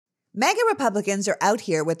MAGA Republicans are out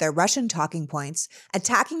here with their Russian talking points,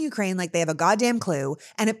 attacking Ukraine like they have a goddamn clue,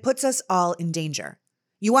 and it puts us all in danger.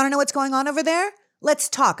 You want to know what's going on over there? Let's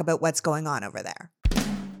talk about what's going on over there.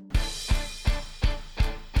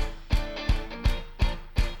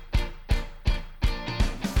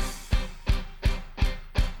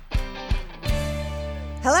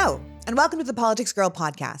 Hello, and welcome to the Politics Girl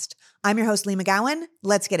podcast. I'm your host, Lee McGowan.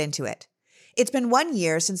 Let's get into it. It's been 1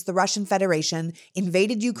 year since the Russian Federation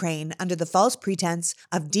invaded Ukraine under the false pretense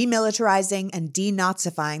of demilitarizing and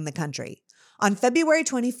denazifying the country. On February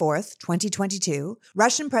 24th, 2022,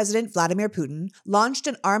 Russian President Vladimir Putin launched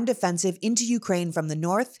an armed offensive into Ukraine from the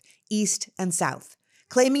north, east, and south,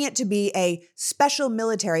 claiming it to be a special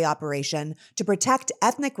military operation to protect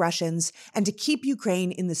ethnic Russians and to keep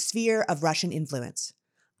Ukraine in the sphere of Russian influence.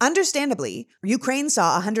 Understandably, Ukraine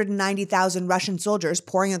saw 190,000 Russian soldiers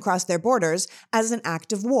pouring across their borders as an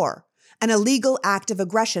act of war, an illegal act of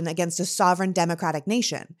aggression against a sovereign democratic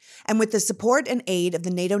nation. And with the support and aid of the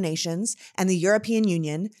NATO nations and the European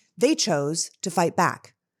Union, they chose to fight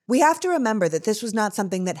back. We have to remember that this was not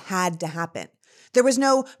something that had to happen. There was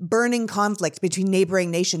no burning conflict between neighboring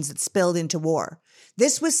nations that spilled into war.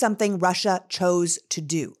 This was something Russia chose to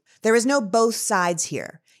do. There is no both sides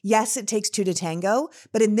here. Yes, it takes two to tango,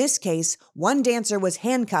 but in this case, one dancer was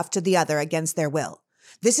handcuffed to the other against their will.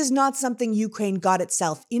 This is not something Ukraine got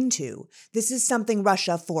itself into. This is something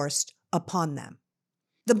Russia forced upon them.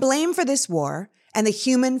 The blame for this war and the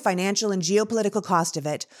human, financial, and geopolitical cost of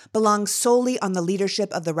it belongs solely on the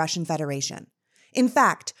leadership of the Russian Federation. In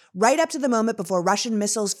fact, right up to the moment before Russian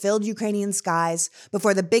missiles filled Ukrainian skies,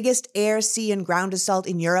 before the biggest air, sea, and ground assault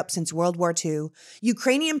in Europe since World War II,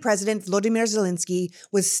 Ukrainian President Volodymyr Zelensky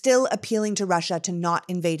was still appealing to Russia to not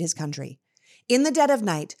invade his country. In the dead of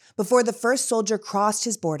night, before the first soldier crossed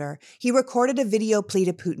his border, he recorded a video plea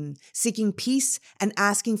to Putin, seeking peace and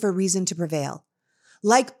asking for reason to prevail.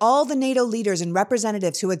 Like all the NATO leaders and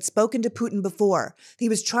representatives who had spoken to Putin before, he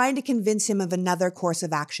was trying to convince him of another course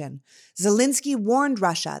of action. Zelensky warned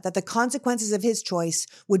Russia that the consequences of his choice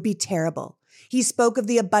would be terrible. He spoke of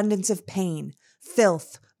the abundance of pain,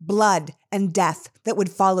 filth, blood, and death that would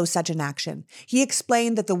follow such an action. He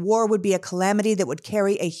explained that the war would be a calamity that would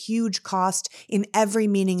carry a huge cost in every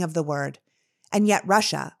meaning of the word. And yet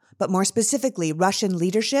Russia, but more specifically Russian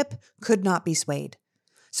leadership, could not be swayed.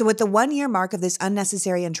 So at the 1 year mark of this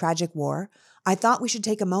unnecessary and tragic war, I thought we should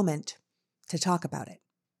take a moment to talk about it.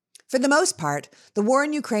 For the most part, the war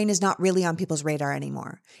in Ukraine is not really on people's radar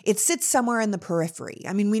anymore. It sits somewhere in the periphery.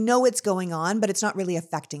 I mean, we know it's going on, but it's not really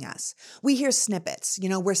affecting us. We hear snippets.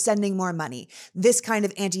 We're sending more money. This kind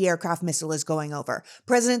of anti-aircraft missile is going over.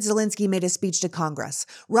 President Zelensky made a speech to Congress.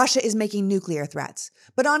 Russia is making nuclear threats.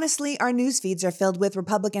 But honestly, our news feeds are filled with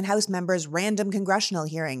Republican House members' random congressional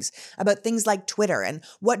hearings about things like Twitter and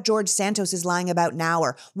what George Santos is lying about now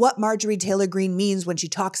or what Marjorie Taylor Greene means when she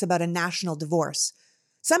talks about a national divorce.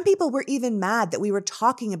 Some people were even mad that we were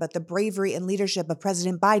talking about the bravery and leadership of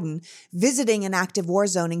President Biden visiting an active war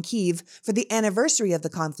zone in Kyiv for the anniversary of the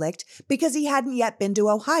conflict because he hadn't yet been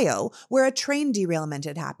to Ohio, where a train derailment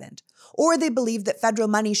had happened. Or they believed that federal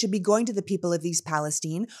money should be going to the people of East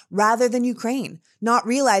Palestine rather than Ukraine, not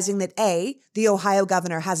realizing that A, the Ohio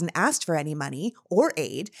governor hasn't asked for any money or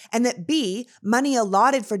aid, and that B, money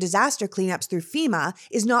allotted for disaster cleanups through FEMA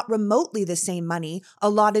is not remotely the same money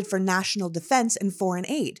allotted for national defense and foreign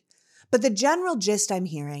aid. But the general gist I'm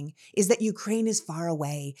hearing is that Ukraine is far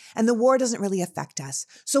away and the war doesn't really affect us.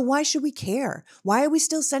 So why should we care? Why are we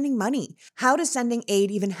still sending money? How does sending aid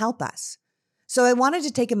even help us? So I wanted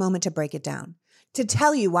to take a moment to break it down, to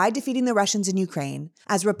tell you why defeating the Russians in Ukraine,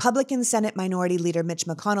 as Republican Senate Minority Leader Mitch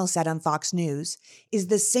McConnell said on Fox News, is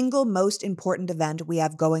the single most important event we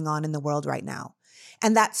have going on in the world right now.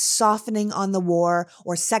 And that softening on the war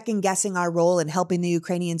or second-guessing our role in helping the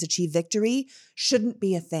Ukrainians achieve victory shouldn't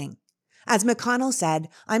be a thing. As McConnell said,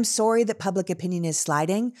 I'm sorry that public opinion is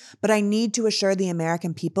sliding, but I need to assure the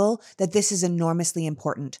American people that this is enormously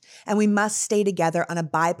important, and we must stay together on a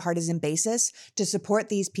bipartisan basis to support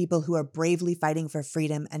these people who are bravely fighting for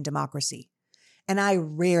freedom and democracy. And I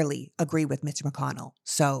rarely agree with Mitch McConnell,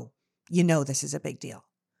 so this is a big deal.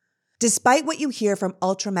 Despite what you hear from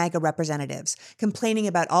ultra-MAGA representatives complaining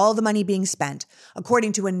about all the money being spent,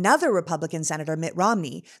 according to another Republican Senator, Mitt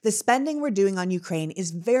Romney, the spending we're doing on Ukraine is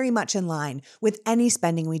very much in line with any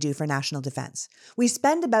spending we do for national defense. We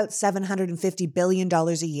spend about $750 billion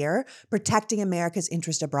a year protecting America's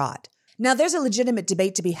interest abroad. Now, there's a legitimate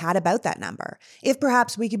debate to be had about that number. If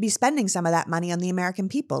perhaps we could be spending some of that money on the American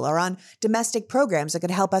people or on domestic programs that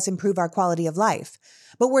could help us improve our quality of life.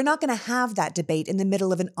 But we're not going to have that debate in the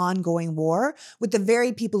middle of an ongoing war with the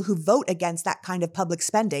very people who vote against that kind of public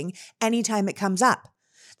spending anytime it comes up.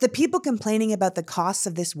 The people complaining about the costs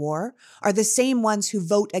of this war are the same ones who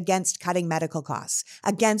vote against cutting medical costs,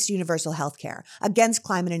 against universal health care, against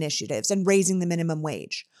climate initiatives, and raising the minimum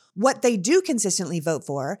wage. What they do consistently vote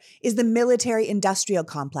for is the military-industrial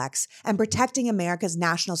complex and protecting America's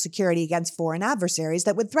national security against foreign adversaries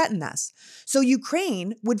that would threaten us. So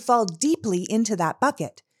Ukraine would fall deeply into that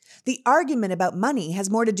bucket. The argument about money has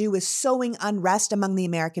more to do with sowing unrest among the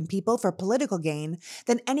American people for political gain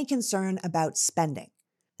than any concern about spending.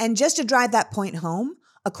 And just to drive that point home,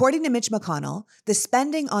 according to Mitch McConnell, the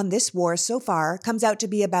spending on this war so far comes out to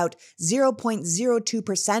be about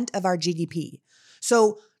 0.02% of our GDP.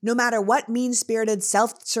 So no matter what mean-spirited,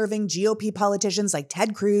 self-serving GOP politicians like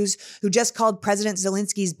Ted Cruz, who just called President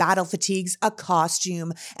Zelensky's battle fatigues a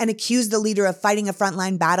costume and accused the leader of fighting a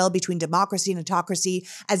frontline battle between democracy and autocracy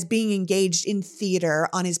as being engaged in theater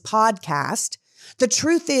on his podcast, the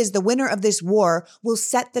truth is the winner of this war will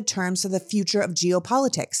set the terms for the future of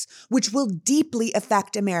geopolitics, which will deeply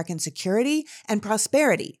affect American security and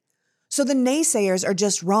prosperity. So the naysayers are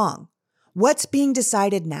just wrong. What's being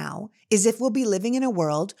decided now is if we'll be living in a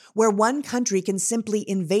world where one country can simply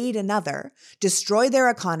invade another, destroy their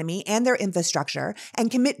economy and their infrastructure, and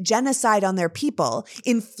commit genocide on their people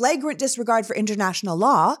in flagrant disregard for international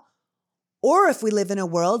law, or if we live in a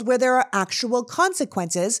world where there are actual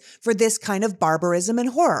consequences for this kind of barbarism and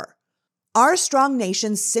horror. Are strong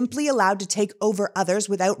nations simply allowed to take over others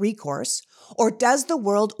without recourse, or does the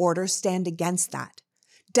world order stand against that?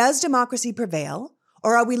 Does democracy prevail?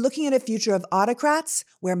 Or are we looking at a future of autocrats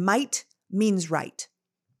where might means right?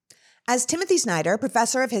 As Timothy Snyder,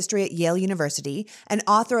 professor of history at Yale University and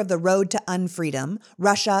author of The Road to Unfreedom,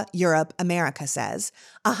 Russia, Europe, America says,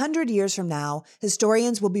 100 years from now,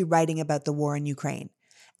 historians will be writing about the war in Ukraine.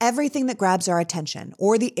 Everything that grabs our attention,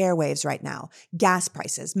 or the airwaves right now, gas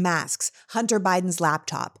prices, masks, Hunter Biden's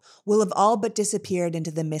laptop, will have all but disappeared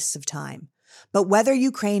into the mists of time. But whether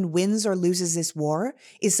Ukraine wins or loses this war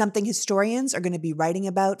is something historians are going to be writing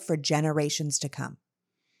about for generations to come.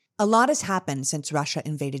 A lot has happened since Russia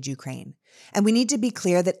invaded Ukraine, and we need to be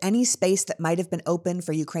clear that any space that might have been open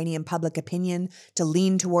for Ukrainian public opinion to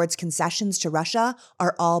lean towards concessions to Russia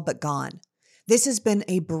are all but gone. This has been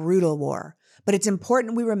a brutal war, but it's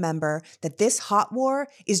important we remember that this hot war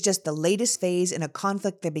is just the latest phase in a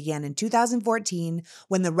conflict that began in 2014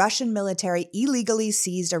 when the Russian military illegally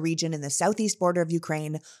seized a region in the southeast border of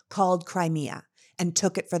Ukraine called Crimea and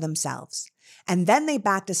took it for themselves. And then they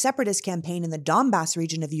backed a separatist campaign in the Donbas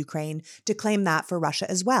region of Ukraine to claim that for Russia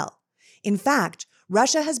as well. In fact,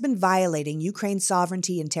 Russia has been violating Ukraine's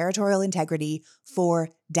sovereignty and territorial integrity for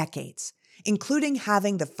decades, including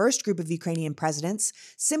having the first group of Ukrainian presidents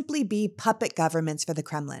simply be puppet governments for the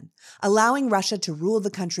Kremlin, allowing Russia to rule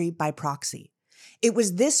the country by proxy. It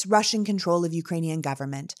was this Russian control of Ukrainian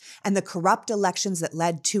government and the corrupt elections that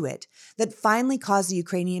led to it that finally caused the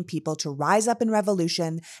Ukrainian people to rise up in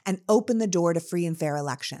revolution and open the door to free and fair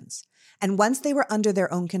elections. And once they were under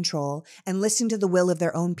their own control and listening to the will of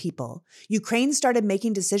their own people, Ukraine started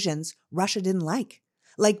making decisions Russia didn't like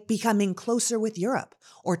becoming closer with Europe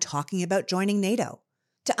or talking about joining NATO.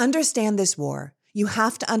 To understand this war, you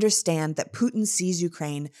have to understand that Putin sees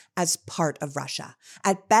Ukraine as part of Russia,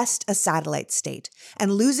 at best a satellite state,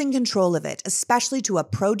 and losing control of it, especially to a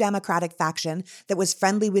pro-democratic faction that was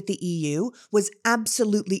friendly with the EU, was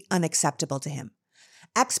absolutely unacceptable to him.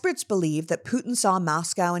 Experts believe that Putin saw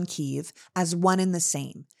Moscow and Kyiv as one and the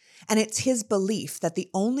same, and it's his belief that the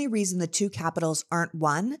only reason the two capitals aren't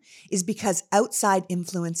one is because outside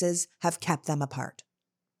influences have kept them apart.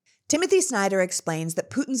 Timothy Snyder explains that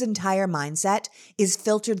Putin's entire mindset is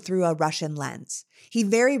filtered through a Russian lens. He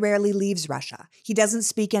very rarely leaves Russia. He doesn't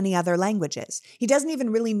speak any other languages. He doesn't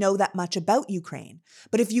even really know that much about Ukraine.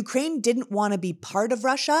 But if Ukraine didn't want to be part of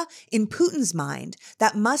Russia, in Putin's mind,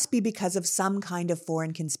 that must be because of some kind of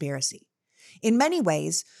foreign conspiracy. In many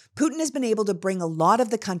ways, Putin has been able to bring a lot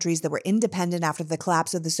of the countries that were independent after the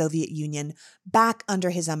collapse of the Soviet Union back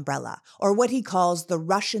under his umbrella, or what he calls the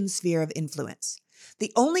Russian sphere of influence.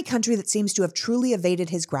 The only country that seems to have truly evaded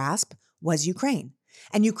his grasp was Ukraine.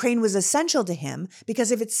 And Ukraine was essential to him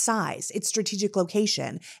because of its size, its strategic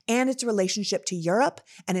location, and its relationship to Europe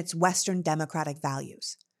and its Western democratic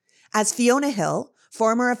values. As Fiona Hill,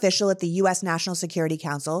 former official at the U.S. National Security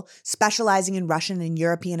Council, specializing in Russian and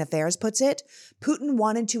European affairs, puts it, Putin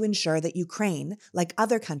wanted to ensure that Ukraine, like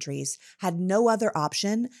other countries, had no other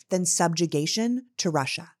option than subjugation to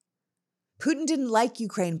Russia. Putin didn't like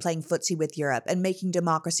Ukraine playing footsie with Europe and making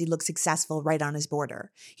democracy look successful right on his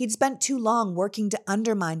border. He'd spent too long working to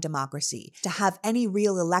undermine democracy, to have any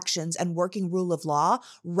real elections and working rule of law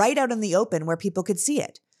right out in the open where people could see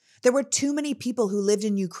it. There were too many people who lived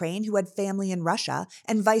in Ukraine who had family in Russia,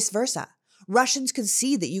 and vice versa. Russians could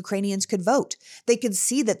see that Ukrainians could vote. They could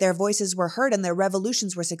see that their voices were heard and their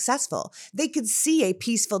revolutions were successful. They could see a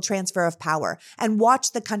peaceful transfer of power and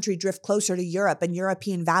watch the country drift closer to Europe and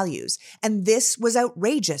European values. And this was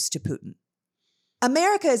outrageous to Putin.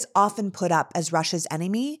 America is often put up as Russia's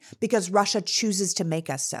enemy because Russia chooses to make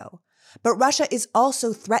us so. But Russia is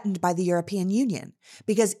also threatened by the European Union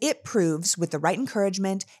because it proves, with the right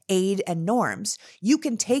encouragement, aid, and norms, you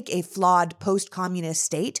can take a flawed post-communist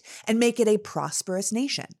state and make it a prosperous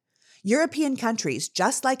nation. European countries,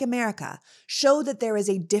 just like America, show that there is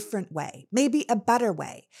a different way, maybe a better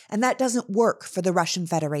way, and that doesn't work for the Russian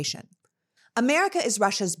Federation. America is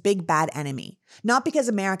Russia's big bad enemy, not because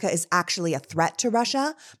America is actually a threat to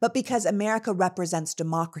Russia, but because America represents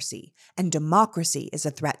democracy, and democracy is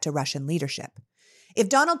a threat to Russian leadership. If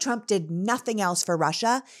Donald Trump did nothing else for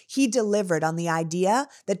Russia, he delivered on the idea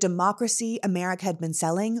that democracy America had been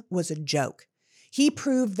selling was a joke. He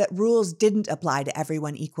proved that rules didn't apply to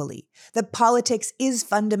everyone equally, that politics is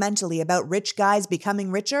fundamentally about rich guys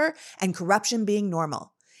becoming richer and corruption being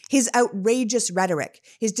normal. His outrageous rhetoric,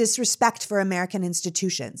 his disrespect for American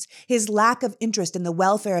institutions, his lack of interest in the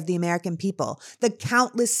welfare of the American people, the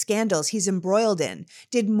countless scandals he's embroiled in,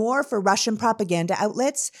 did more for Russian propaganda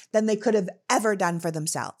outlets than they could have ever done for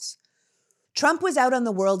themselves. Trump was out on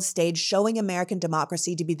the world stage showing American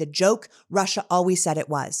democracy to be the joke Russia always said it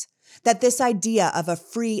was. That this idea of a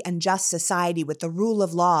free and just society with the rule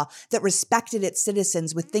of law that respected its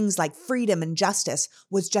citizens with things like freedom and justice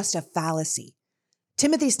was just a fallacy.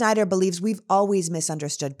 Timothy Snyder believes we've always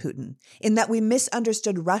misunderstood Putin, in that we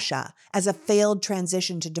misunderstood Russia as a failed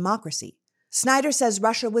transition to democracy. Snyder says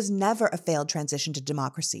Russia was never a failed transition to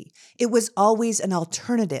democracy. It was always an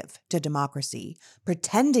alternative to democracy,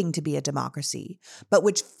 pretending to be a democracy, but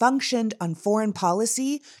which functioned on foreign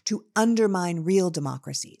policy to undermine real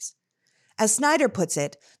democracies. As Snyder puts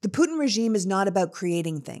it, the Putin regime is not about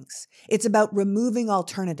creating things. It's about removing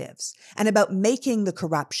alternatives and about making the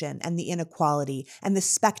corruption and the inequality and the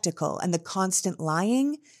spectacle and the constant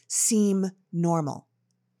lying seem normal.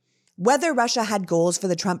 Whether Russia had goals for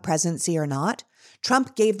the Trump presidency or not,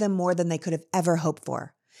 Trump gave them more than they could have ever hoped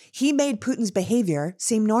for. He made Putin's behavior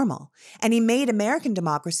seem normal, and he made American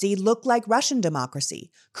democracy look like Russian democracy,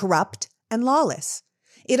 corrupt and lawless.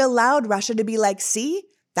 It allowed Russia to be like, see?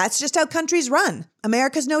 That's just how countries run.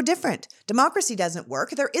 America's no different. Democracy doesn't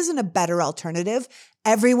work. There isn't a better alternative.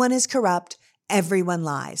 Everyone is corrupt. Everyone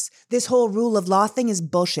lies. This whole rule of law thing is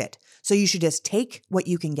bullshit. So you should just take what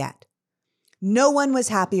you can get. No one was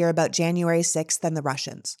happier about January 6th than the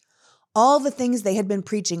Russians. All the things they had been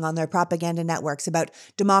preaching on their propaganda networks about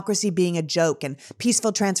democracy being a joke and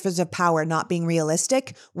peaceful transfers of power not being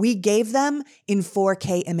realistic, we gave them in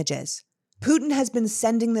 4K images. Putin has been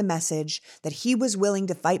sending the message that he was willing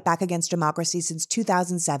to fight back against democracy since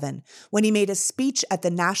 2007, when he made a speech at the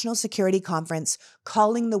National Security Conference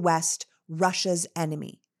calling the West Russia's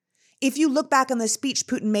enemy. If you look back on the speech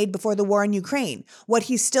Putin made before the war in Ukraine, what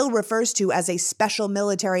he still refers to as a special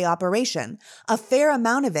military operation, a fair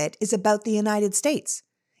amount of it is about the United States.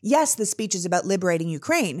 Yes, the speech is about liberating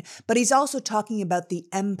Ukraine, but he's also talking about the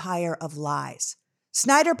empire of lies.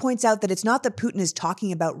 Snyder points out that it's not that Putin is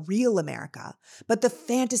talking about real America, but the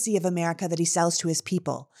fantasy of America that he sells to his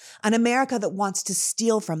people, an America that wants to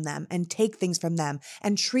steal from them and take things from them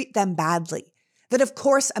and treat them badly. That of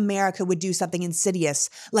course America would do something insidious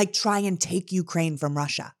like try and take Ukraine from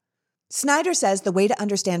Russia. Snyder says the way to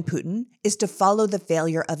understand Putin is to follow the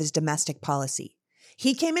failure of his domestic policy.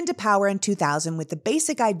 He came into power in 2000 with the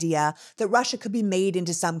basic idea that Russia could be made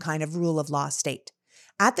into some kind of rule of law state.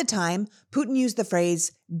 At the time, Putin used the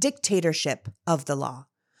phrase dictatorship of the law.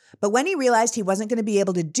 But when he realized he wasn't going to be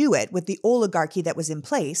able to do it with the oligarchy that was in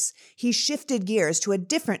place, he shifted gears to a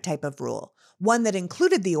different type of rule, one that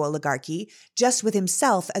included the oligarchy, just with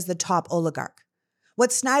himself as the top oligarch.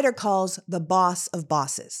 What Snyder calls the boss of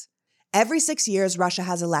bosses. Every 6 years, Russia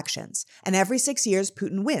has elections, and every 6 years,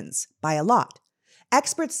 Putin wins by a lot.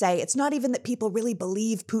 Experts say it's not even that people really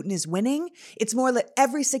believe Putin is winning. It's more that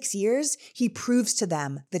every 6 years, he proves to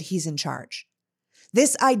them that he's in charge.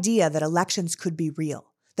 This idea that elections could be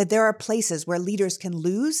real, that there are places where leaders can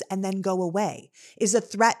lose and then go away, is a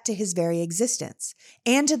threat to his very existence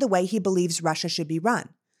and to the way he believes Russia should be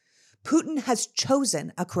run. Putin has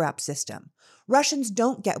chosen a corrupt system. Russians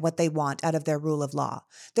don't get what they want out of their rule of law.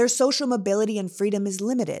 Their social mobility and freedom is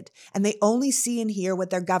limited, and they only see and hear what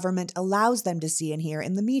their government allows them to see and hear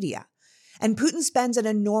in the media. And Putin spends an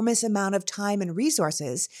enormous amount of time and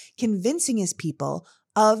resources convincing his people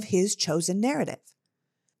of his chosen narrative.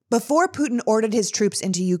 Before Putin ordered his troops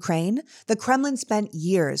into Ukraine, the Kremlin spent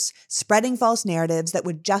years spreading false narratives that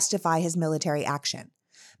would justify his military action.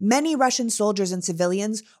 Many Russian soldiers and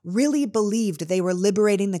civilians really believed they were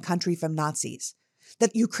liberating the country from Nazis,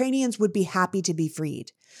 that Ukrainians would be happy to be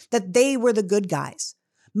freed, that they were the good guys.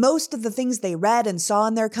 Most of the things they read and saw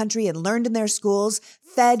in their country and learned in their schools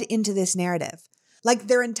fed into this narrative. Like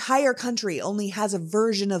their entire country only has a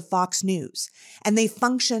version of Fox News, and they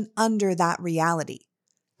function under that reality.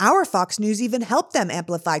 Our Fox News even helped them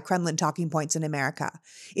amplify Kremlin talking points in America.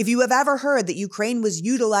 If you have ever heard that Ukraine was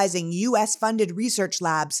utilizing US-funded research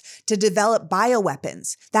labs to develop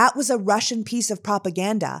bioweapons, that was a Russian piece of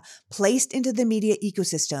propaganda placed into the media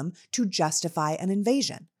ecosystem to justify an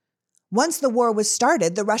invasion. Once the war was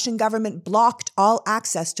started, the Russian government blocked all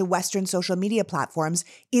access to Western social media platforms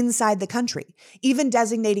inside the country, even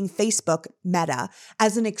designating Facebook, Meta,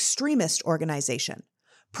 as an extremist organization.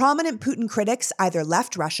 Prominent Putin critics either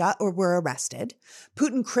left Russia or were arrested.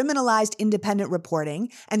 Putin criminalized independent reporting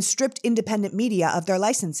and stripped independent media of their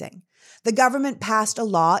licensing. The government passed a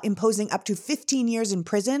law imposing up to 15 years in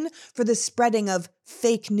prison for the spreading of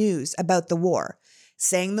fake news about the war.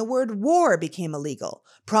 Saying the word war became illegal.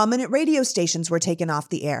 Prominent radio stations were taken off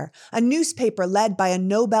the air. A newspaper led by a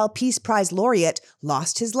Nobel Peace Prize laureate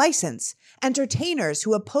lost his license. Entertainers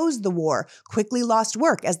who opposed the war quickly lost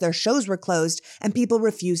work as their shows were closed and people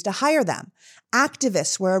refused to hire them.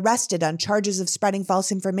 Activists were arrested on charges of spreading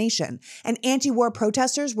false information, and anti-war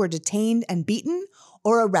protesters were detained and beaten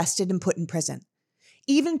or arrested and put in prison.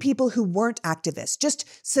 Even people who weren't activists, just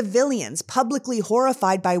civilians publicly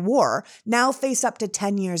horrified by war, now face up to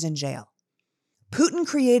 10 years in jail. Putin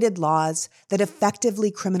created laws that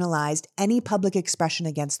effectively criminalized any public expression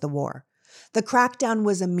against the war. The crackdown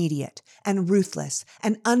was immediate and ruthless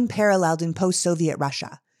and unparalleled in post-Soviet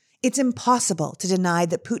Russia. It's impossible to deny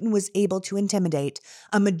that Putin was able to intimidate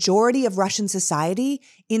a majority of Russian society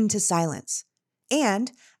into silence.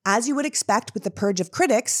 And, as you would expect with the purge of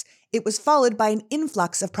critics, it was followed by an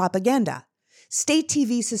influx of propaganda. State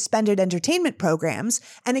TV suspended entertainment programs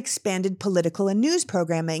and expanded political and news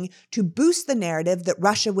programming to boost the narrative that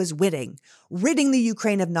Russia was winning, ridding the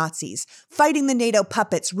Ukraine of Nazis, fighting the NATO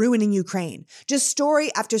puppets, ruining Ukraine. Just story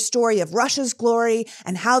after story of Russia's glory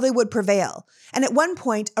and how they would prevail. And at one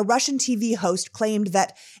point, a Russian TV host claimed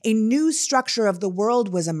that a new structure of the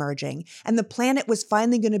world was emerging and the planet was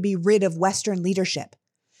finally going to be rid of Western leadership.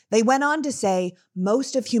 They went on to say,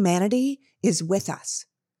 most of humanity is with us.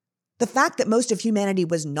 The fact that most of humanity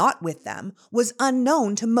was not with them was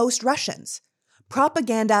unknown to most Russians.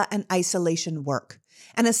 Propaganda and isolation work.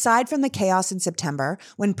 And aside from the chaos in September,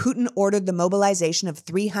 when Putin ordered the mobilization of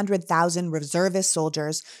 300,000 reservist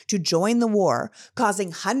soldiers to join the war,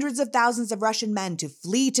 causing hundreds of thousands of Russian men to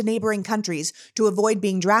flee to neighboring countries to avoid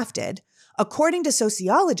being drafted, according to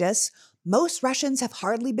sociologists, most Russians have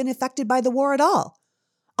hardly been affected by the war at all.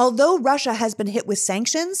 Although Russia has been hit with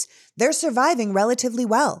sanctions, they're surviving relatively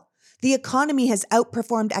well. The economy has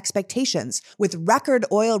outperformed expectations, with record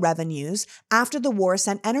oil revenues after the war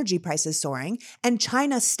sent energy prices soaring, and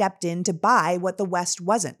China stepped in to buy what the West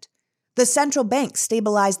wasn't. The central bank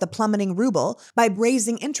stabilized the plummeting ruble by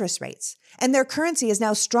raising interest rates, and their currency is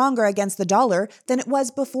now stronger against the dollar than it was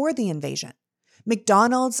before the invasion.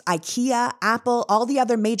 McDonald's, IKEA, Apple, all the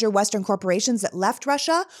other major Western corporations that left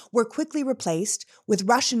Russia were quickly replaced with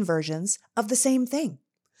Russian versions of the same thing.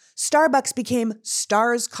 Starbucks became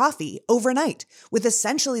Stars Coffee overnight, with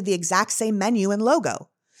essentially the exact same menu and logo.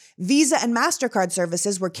 Visa and MasterCard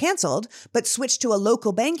services were canceled, but switched to a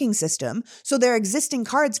local banking system, so their existing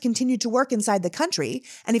cards continued to work inside the country,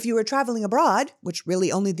 and if you were traveling abroad, which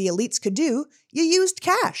really only the elites could do, you used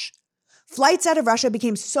cash. Flights out of Russia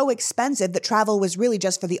became so expensive that travel was really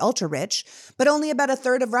just for the ultra-rich, but only about a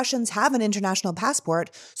third of Russians have an international passport,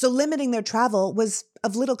 so limiting their travel was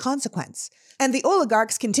of little consequence. And the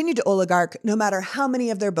oligarchs continued to oligarch no matter how many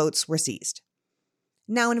of their boats were seized.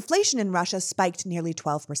 Now, inflation in Russia spiked nearly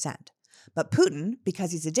 12%. But Putin,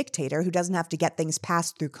 because he's a dictator who doesn't have to get things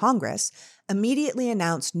passed through Congress, immediately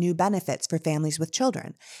announced new benefits for families with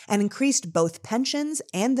children and increased both pensions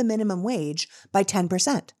and the minimum wage by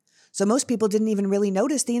 10%. So most people didn't even really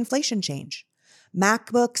notice the inflation change.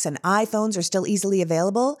 MacBooks and iPhones are still easily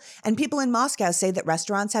available, and people in Moscow say that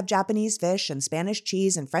restaurants have Japanese fish and Spanish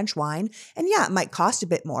cheese and French wine, and yeah, it might cost a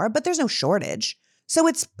bit more, but there's no shortage. So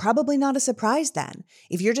it's probably not a surprise then,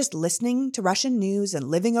 if you're just listening to Russian news and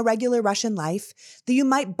living a regular Russian life, that you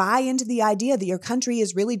might buy into the idea that your country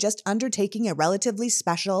is really just undertaking a relatively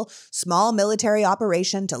special, small military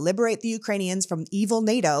operation to liberate the Ukrainians from evil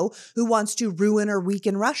NATO who wants to ruin or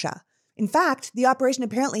weaken Russia. In fact, the operation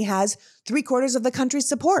apparently has 3/4 of the country's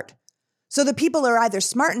support. So the people are either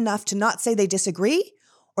smart enough to not say they disagree,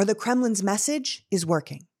 or the Kremlin's message is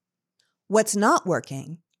working. What's not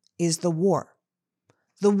working is the war.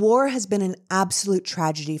 The war has been an absolute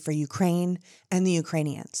tragedy for Ukraine and the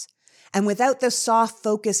Ukrainians. And without the soft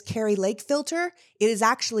focus Kerry Lake filter, it has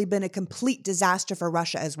actually been a complete disaster for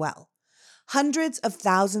Russia as well. Hundreds of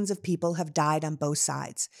thousands of people have died on both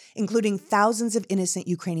sides, including thousands of innocent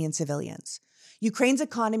Ukrainian civilians. Ukraine's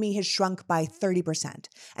economy has shrunk by 30%,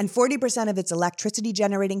 and 40% of its electricity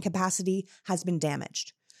generating capacity has been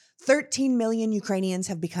damaged. 13 million Ukrainians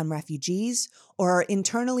have become refugees or are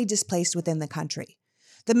internally displaced within the country.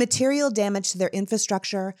 The material damage to their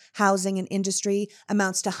infrastructure, housing, and industry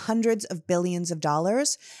amounts to hundreds of billions of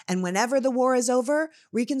dollars, and whenever the war is over,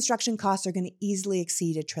 reconstruction costs are going to easily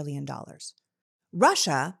exceed $1 trillion.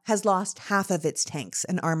 Russia has lost half of its tanks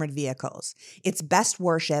and armored vehicles, its best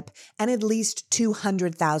warship, and at least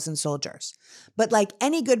 200,000 soldiers. But like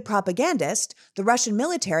any good propagandist, the Russian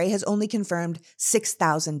military has only confirmed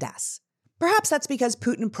 6,000 deaths. Perhaps that's because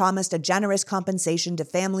Putin promised a generous compensation to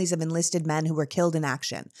families of enlisted men who were killed in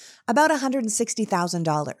action, about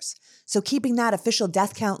 $160,000. So keeping that official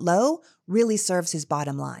death count low really serves his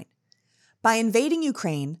bottom line. By invading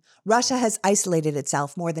Ukraine, Russia has isolated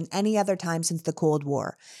itself more than any other time since the Cold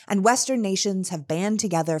War, and Western nations have band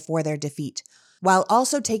together for their defeat, while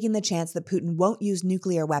also taking the chance that Putin won't use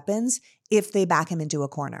nuclear weapons if they back him into a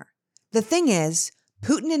corner. The thing is,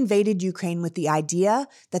 Putin invaded Ukraine with the idea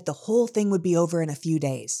that the whole thing would be over in a few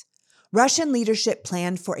days. Russian leadership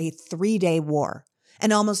planned for a 3-day war,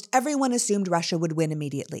 and almost everyone assumed Russia would win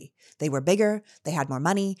immediately. They were bigger, they had more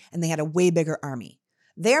money, and they had a way bigger army.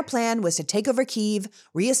 Their plan was to take over Kyiv,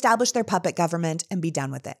 reestablish their puppet government, and be done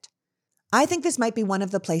with it. I think this might be one of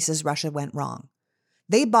the places Russia went wrong.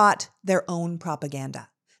 They bought their own propaganda.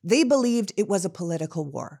 They believed it was a political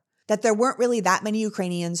war, that there weren't really that many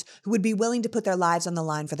Ukrainians who would be willing to put their lives on the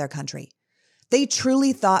line for their country. They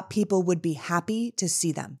truly thought people would be happy to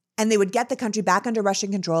see them, and they would get the country back under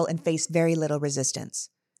Russian control and face very little resistance.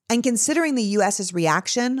 And considering the U.S.'s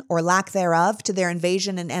reaction, or lack thereof, to their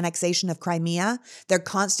invasion and annexation of Crimea, their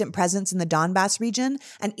constant presence in the Donbass region,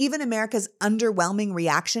 and even America's underwhelming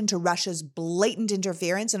reaction to Russia's blatant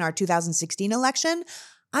interference in our 2016 election,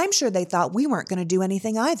 I'm sure they thought we weren't going to do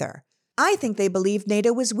anything either. I think they believed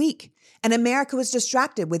NATO was weak, and America was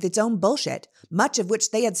distracted with its own bullshit, much of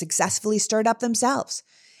which they had successfully stirred up themselves.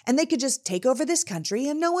 And they could just take over this country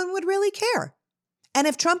and no one would really care. And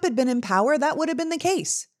if Trump had been in power, that would have been the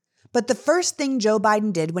case. But the first thing Joe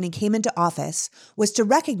Biden did when he came into office was to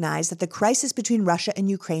recognize that the crisis between Russia and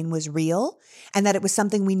Ukraine was real and that it was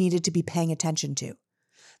something we needed to be paying attention to.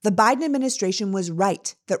 The Biden administration was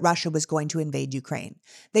right that Russia was going to invade Ukraine.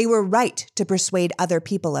 They were right to persuade other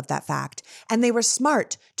people of that fact, and they were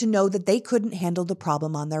smart to know that they couldn't handle the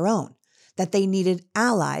problem on their own, that they needed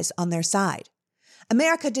allies on their side.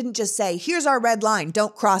 America didn't just say, here's our red line,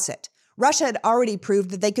 don't cross it. Russia had already proved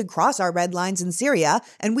that they could cross our red lines in Syria,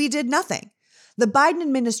 and we did nothing. The Biden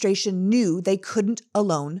administration knew they couldn't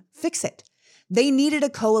alone fix it. They needed a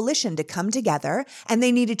coalition to come together, and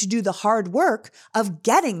they needed to do the hard work of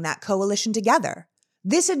getting that coalition together.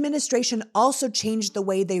 This administration also changed the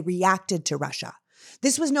way they reacted to Russia.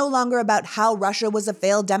 This was no longer about how Russia was a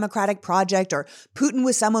failed democratic project or Putin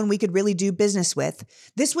was someone we could really do business with.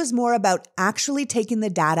 This was more about actually taking the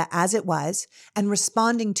data as it was and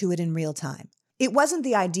responding to it in real time. It wasn't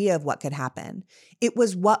the idea of what could happen. It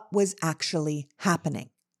was what was actually happening.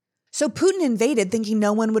 So Putin invaded thinking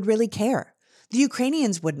no one would really care. The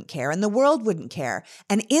Ukrainians wouldn't care and the world wouldn't care.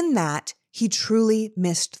 And in that, he truly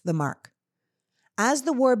missed the mark. As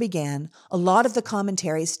the war began, a lot of the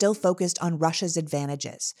commentary still focused on Russia's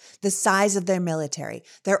advantages, the size of their military,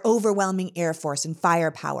 their overwhelming air force and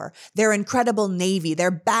firepower, their incredible navy,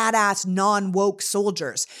 their badass non-woke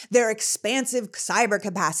soldiers, their expansive cyber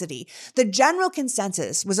capacity. The general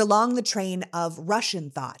consensus was along the train of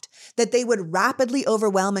Russian thought, that they would rapidly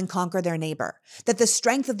overwhelm and conquer their neighbor, that the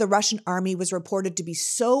strength of the Russian army was reported to be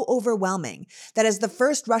so overwhelming that as the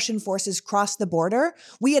first Russian forces crossed the border,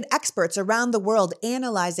 we had experts around the world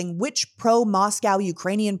analyzing which pro-Moscow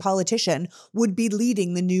Ukrainian politician would be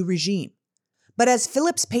leading the new regime. But as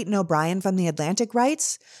Phillips Payton O'Brien from The Atlantic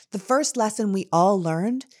writes, the first lesson we all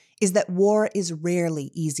learned is that war is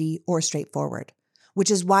rarely easy or straightforward,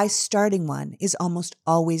 which is why starting one is almost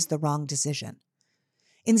always the wrong decision.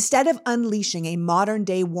 instead of unleashing a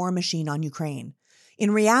modern-day war machine on Ukraine.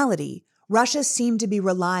 In reality, Russia seemed to be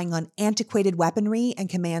relying on antiquated weaponry and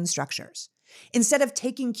command structures. Instead of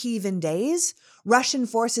taking Kyiv in days, Russian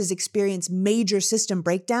forces experienced major system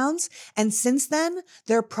breakdowns, and since then,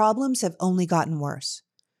 their problems have only gotten worse.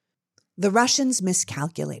 The Russians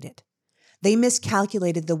miscalculated. They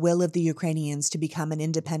miscalculated the will of the Ukrainians to become an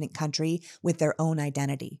independent country with their own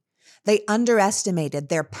identity. They underestimated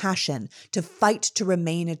their passion to fight to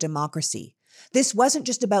remain a democracy. This wasn't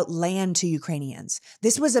just about land to Ukrainians.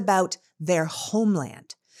 This was about their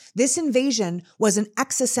homeland. This invasion was an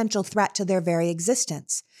existential threat to their very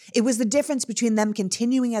existence. It was the difference between them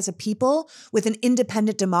continuing as a people with an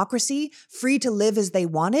independent democracy, free to live as they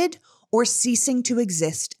wanted, or ceasing to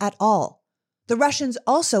exist at all. The Russians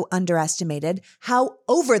also underestimated how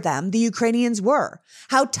over them the Ukrainians were,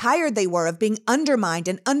 how tired they were of being undermined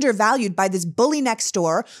and undervalued by this bully next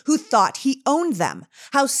door who thought he owned them,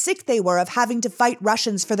 how sick they were of having to fight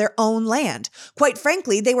Russians for their own land. Quite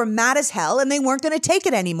frankly, they were mad as hell and they weren't going to take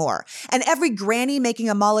it anymore. And every granny making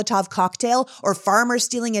a Molotov cocktail or farmer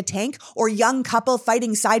stealing a tank or young couple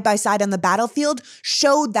fighting side by side on the battlefield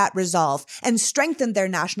showed that resolve and strengthened their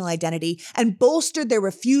national identity and bolstered their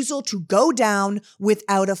refusal to go down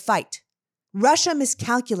without a fight. Russia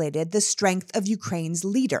miscalculated the strength of Ukraine's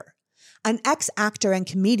leader. An ex-actor and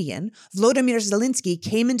comedian, Volodymyr Zelensky,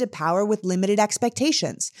 came into power with limited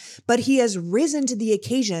expectations, but he has risen to the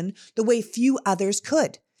occasion the way few others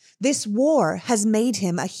could. This war has made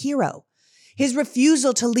him a hero. His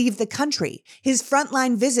refusal to leave the country, his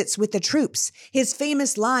frontline visits with the troops, his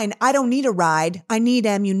famous line, "I don't need a ride, I need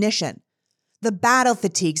ammunition." The battle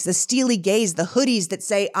fatigues, the steely gaze, the hoodies that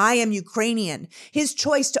say, "I am Ukrainian." His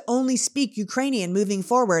choice to only speak Ukrainian moving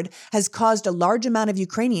forward has caused a large amount of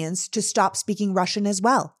Ukrainians to stop speaking Russian as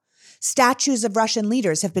well. Statues of Russian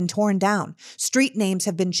leaders have been torn down. Street names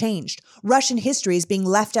have been changed. Russian history is being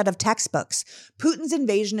left out of textbooks. Putin's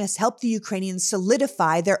invasion has helped the Ukrainians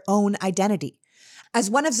solidify their own identity. As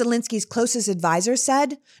one of Zelensky's closest advisors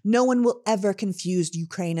said, no one will ever confuse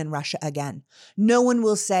Ukraine and Russia again. No one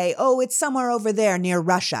will say, "Oh, it's somewhere over there near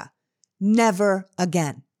Russia." Never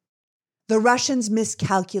again. The Russians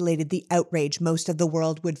miscalculated the outrage most of the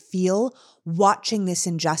world would feel watching this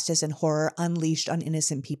injustice and horror unleashed on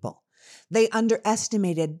innocent people. They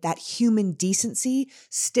underestimated that human decency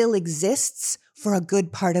still exists for a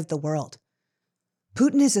good part of the world.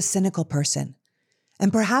 Putin is a cynical person.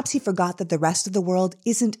 And perhaps he forgot that the rest of the world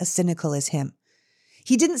isn't as cynical as him.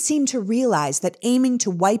 He didn't seem to realize that aiming to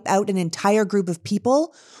wipe out an entire group of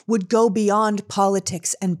people would go beyond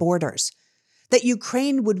politics and borders, that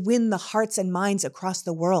Ukraine would win the hearts and minds across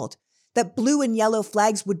the world, that blue and yellow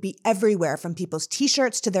flags would be everywhere from people's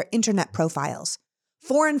t-shirts to their internet profiles.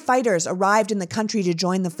 Foreign fighters arrived in the country to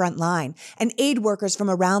join the front line, and aid workers from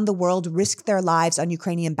around the world risked their lives on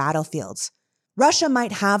Ukrainian battlefields. Russia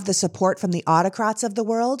might have the support from the autocrats of the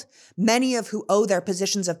world, many of who owe their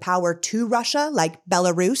positions of power to Russia, like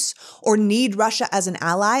Belarus, or need Russia as an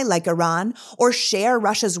ally, like Iran, or share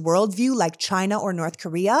Russia's worldview, like China or North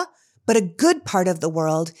Korea. But a good part of the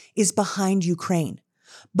world is behind Ukraine,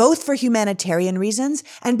 both for humanitarian reasons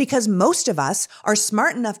and because most of us are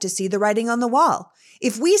smart enough to see the writing on the wall.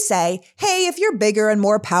 If we say, "Hey, if you're bigger and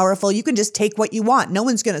more powerful, you can just take what you want. No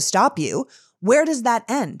one's going to stop you," where does that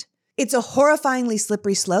end? It's a horrifyingly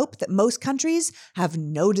slippery slope that most countries have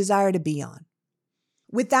no desire to be on.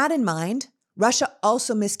 With that in mind, Russia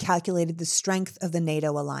also miscalculated the strength of the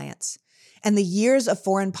NATO alliance and the years of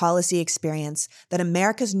foreign policy experience that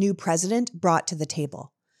America's new president brought to the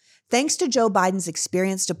table. Thanks to Joe Biden's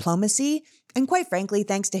experienced diplomacy, and quite frankly,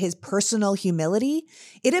 thanks to his personal humility,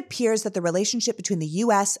 it appears that the relationship between the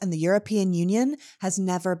US and the European Union has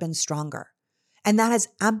never been stronger. And that has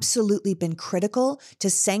absolutely been critical to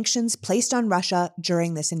sanctions placed on Russia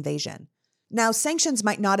during this invasion. Now, sanctions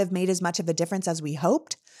might not have made as much of a difference as we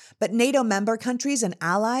hoped, but NATO member countries and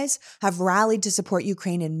allies have rallied to support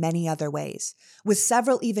Ukraine in many other ways, with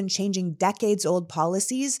several even changing decades-old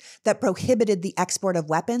policies that prohibited the export of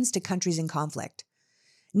weapons to countries in conflict.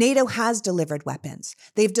 NATO has delivered weapons.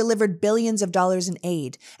 They've delivered billions of dollars in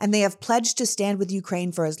aid, and they have pledged to stand with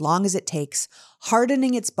Ukraine for as long as it takes,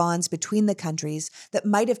 hardening its bonds between the countries that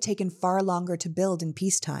might have taken far longer to build in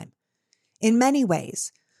peacetime. In many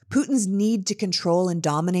ways, Putin's need to control and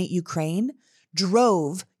dominate Ukraine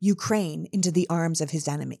drove Ukraine into the arms of his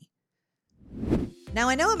enemy. Now,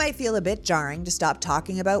 I know it might feel a bit jarring to stop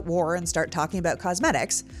talking about war and start talking about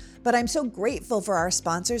cosmetics, But I'm so grateful for our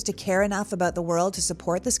sponsors to care enough about the world to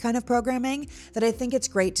support this kind of programming that I think it's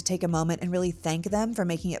great to take a moment and really thank them for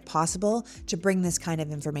making it possible to bring this kind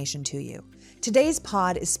of information to you. Today's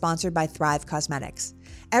pod is sponsored by Thrive Causemetics.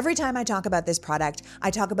 Every time I talk about this product,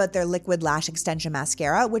 I talk about their liquid lash extension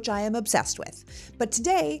mascara, which I am obsessed with. But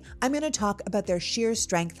today, I'm going to talk about their sheer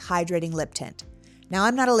strength hydrating lip tint. Now,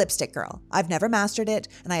 I'm not a lipstick girl. I've never mastered it,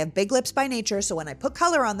 and I have big lips by nature, so when I put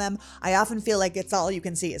color on them, I often feel like it's all you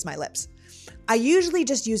can see is my lips. I usually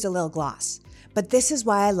just use a little gloss, but this is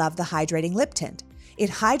why I love the hydrating lip tint. It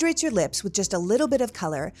hydrates your lips with just a little bit of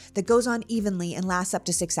color that goes on evenly and lasts up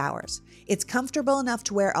to 6 hours. It's comfortable enough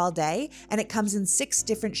to wear all day, and it comes in 6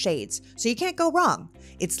 different shades, so you can't go wrong.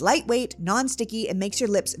 It's lightweight, non-sticky, and makes your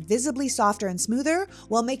lips visibly softer and smoother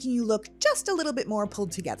while making you look just a little bit more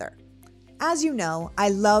pulled together. As you know, I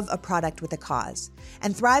love a product with a cause,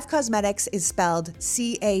 and Thrive Causemetics is spelled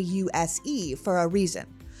C-A-U-S-E for a reason.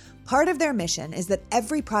 Part of their mission is that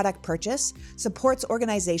every product purchase supports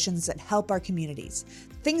organizations that help our communities,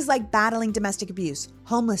 things like battling domestic abuse,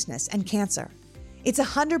 homelessness, and cancer. It's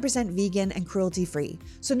 100% vegan and cruelty-free,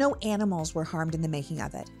 so no animals were harmed in the making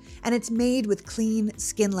of it, and it's made with clean,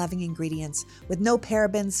 skin-loving ingredients with no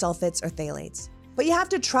parabens, sulfates, or phthalates. But you have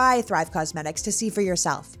to try Thrive Causemetics to see for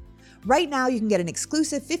yourself. Right now, you can get an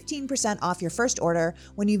exclusive 15% off your first order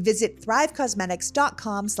when you visit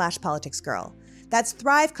thrivecausemetics.com/politicsgirl. That's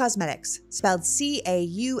Thrive Causemetics, spelled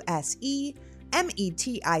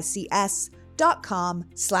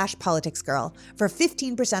CAUSEMETICS.com/politicsgirl for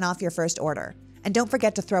 15% off your first order. And don't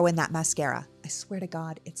forget to throw in that mascara. I swear to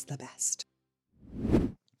God, it's the best.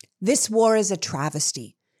 This war is a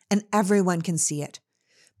travesty, and everyone can see it.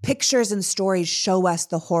 Pictures and stories show us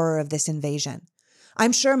the horror of this invasion.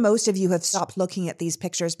 I'm sure most of you have stopped looking at these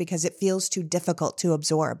pictures because it feels too difficult to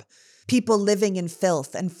absorb. People living in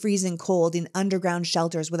filth and freezing cold in underground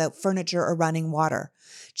shelters without furniture or running water.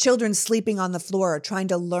 Children sleeping on the floor trying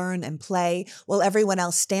to learn and play while everyone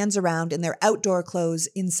else stands around in their outdoor clothes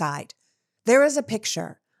inside. There is a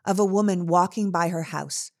picture of a woman walking by her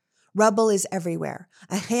house. Rubble is everywhere.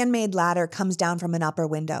 A handmade ladder comes down from an upper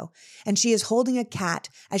window, and she is holding a cat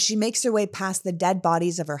as she makes her way past the dead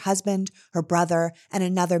bodies of her husband, her brother, and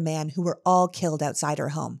another man who were all killed outside her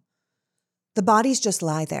home. The bodies just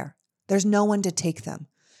lie there. There's no one to take them.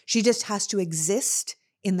 She just has to exist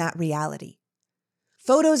in that reality.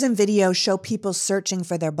 Photos and videos show people searching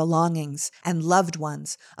for their belongings and loved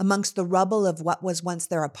ones amongst the rubble of what was once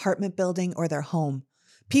their apartment building or their home.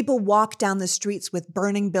 People walk down the streets with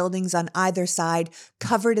burning buildings on either side,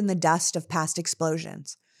 covered in the dust of past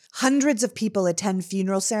explosions. Hundreds of people attend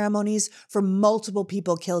funeral ceremonies for multiple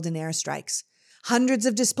people killed in airstrikes. Hundreds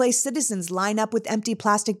of displaced citizens line up with empty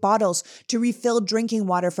plastic bottles to refill drinking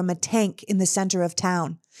water from a tank in the center of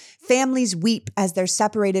town. Families weep as they're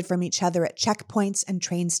separated from each other at checkpoints and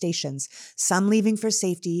train stations, some leaving for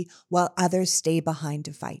safety while others stay behind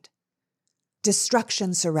to fight.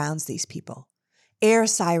 Destruction surrounds these people. Air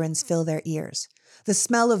sirens fill their ears. The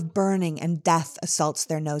smell of burning and death assaults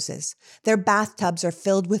their noses. Their bathtubs are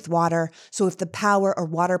filled with water, so if the power or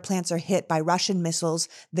water plants are hit by Russian missiles,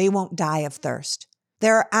 they won't die of thirst.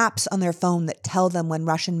 There are apps on their phone that tell them when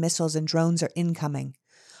Russian missiles and drones are incoming.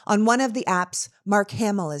 On one of the apps, Mark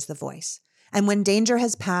Hamill is the voice. And when danger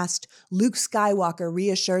has passed, Luke Skywalker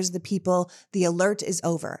reassures the people the alert is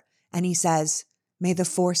over, and he says, "May the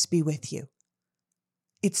Force be with you."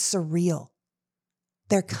 It's surreal.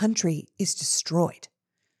 Their country is destroyed.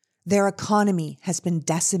 Their economy has been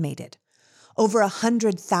decimated. Over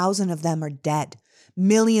 100,000 of them are dead.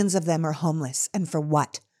 Millions of them are homeless. And for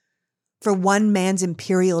what? For one man's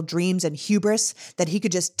imperial dreams and hubris that he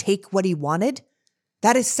could just take what he wanted?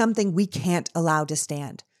 That is something we can't allow to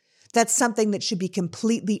stand. That's something that should be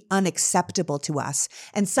completely unacceptable to us,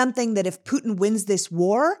 and something that if Putin wins this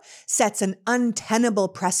war, sets an untenable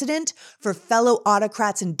precedent for fellow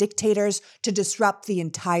autocrats and dictators to disrupt the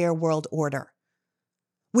entire world order.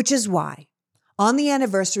 Which is why, on the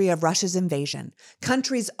anniversary of Russia's invasion,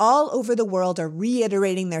 countries all over the world are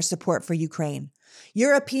reiterating their support for Ukraine.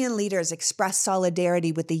 European leaders expressed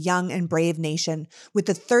solidarity with the young and brave nation, with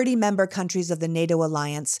the 30-member countries of the NATO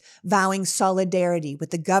alliance, vowing solidarity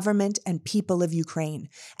with the government and people of Ukraine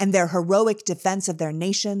and their heroic defense of their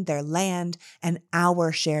nation, their land, and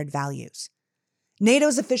our shared values.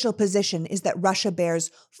 NATO's official position is that Russia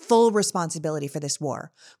bears full responsibility for this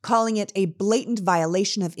war, calling it a blatant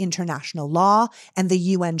violation of international law and the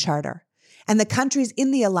UN Charter. And the countries in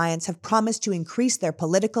the alliance have promised to increase their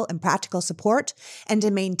political and practical support and to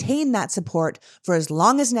maintain that support for as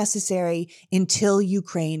long as necessary until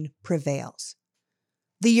Ukraine prevails.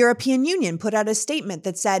 The European Union put out a statement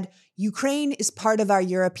that said, Ukraine is part of our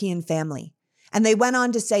European family. And they went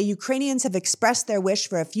on to say, Ukrainians have expressed their wish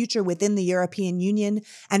for a future within the European Union,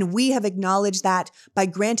 and we have acknowledged that by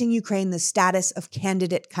granting Ukraine the status of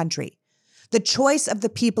candidate country. The choice of the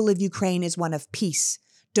people of Ukraine is one of peace,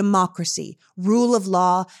 democracy, rule of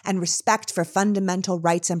law, and respect for fundamental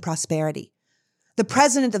rights and prosperity. The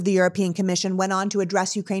president of the European Commission went on to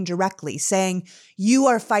address Ukraine directly, saying, you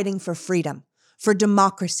are fighting for freedom, for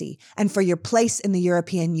democracy, and for your place in the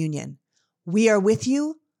European Union. We are with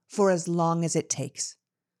you for as long as it takes.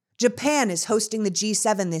 Japan is hosting the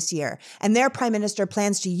G7 this year, and their prime minister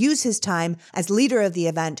plans to use his time as leader of the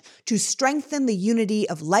event to strengthen the unity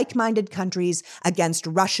of like-minded countries against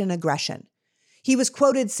Russian aggression. He was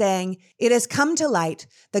quoted saying, it has come to light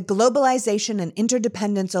that globalization and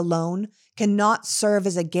interdependence alone cannot serve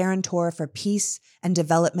as a guarantor for peace and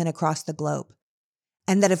development across the globe.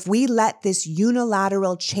 And that if we let this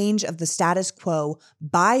unilateral change of the status quo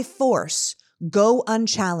by force go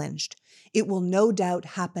unchallenged, it will no doubt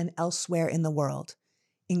happen elsewhere in the world,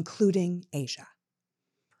 including Asia.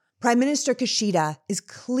 Prime Minister Kishida is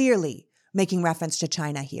clearly making reference to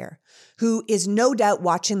China here, who is no doubt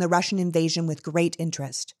watching the Russian invasion with great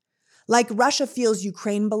interest. Like Russia feels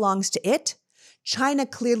Ukraine belongs to it, China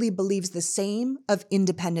clearly believes the same of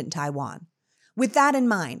independent Taiwan. With that in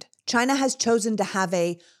mind, China has chosen to have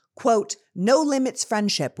a, quote, no-limits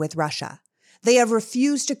friendship with Russia. They have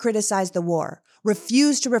refused to criticize the war,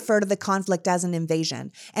 refused to refer to the conflict as an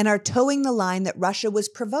invasion, and are towing the line that Russia was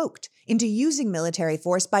provoked into using military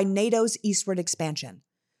force by NATO's eastward expansion.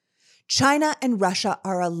 China and Russia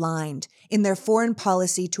are aligned in their foreign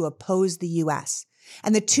policy to oppose the U.S.,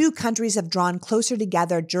 and the two countries have drawn closer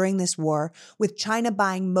together during this war, with China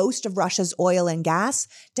buying most of Russia's oil and gas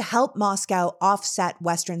to help Moscow offset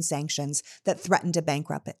Western sanctions that threatened to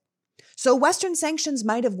bankrupt it. So Western sanctions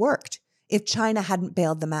might have worked if China hadn't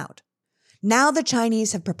bailed them out. Now the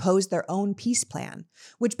Chinese have proposed their own peace plan,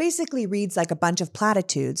 which basically reads like a bunch of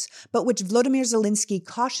platitudes, but which Volodymyr Zelensky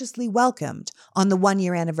cautiously welcomed on the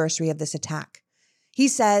one-year anniversary of this attack. He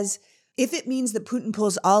says, if it means that Putin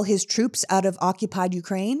pulls all his troops out of occupied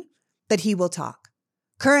Ukraine, that he will talk.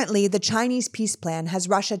 Currently, the Chinese peace plan has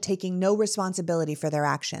Russia taking no responsibility for their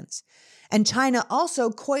actions. And China also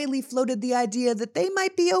coyly floated the idea that they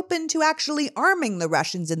might be open to actually arming the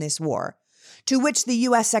Russians in this war, to which the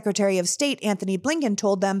U.S. Secretary of State Antony Blinken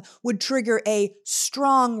told them would trigger a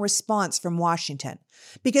strong response from Washington,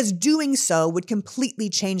 because doing so would completely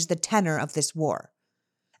change the tenor of this war.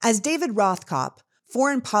 As David Rothkopf,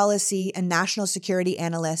 foreign policy and national security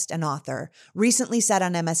analyst and author, recently said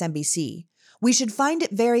on MSNBC, we should find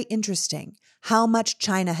it very interesting how much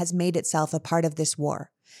China has made itself a part of this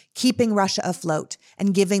war, keeping Russia afloat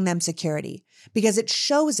and giving them security, because it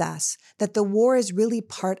shows us that the war is really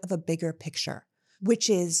part of a bigger picture, which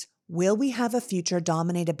is, will we have a future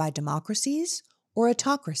dominated by democracies or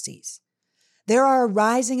autocracies? There are a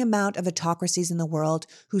rising amount of autocracies in the world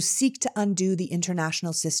who seek to undo the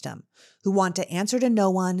international system, who want to answer to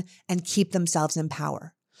no one and keep themselves in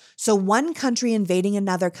power. So one country invading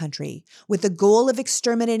another country with the goal of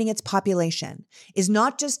exterminating its population is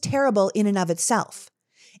not just terrible in and of itself.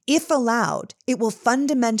 If allowed, it will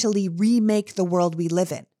fundamentally remake the world we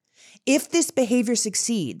live in. If this behavior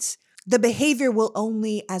succeeds, the behavior will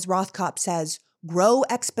only, as Rothkopf says, grow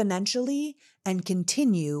exponentially and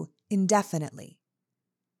continue indefinitely.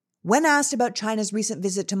 When asked about China's recent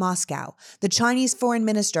visit to Moscow, the Chinese foreign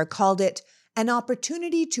minister called it an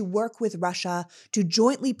opportunity to work with Russia to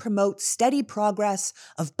jointly promote steady progress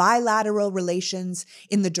of bilateral relations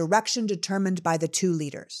in the direction determined by the two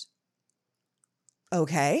leaders.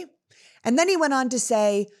 Okay. And then he went on to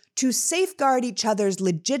say, to safeguard each other's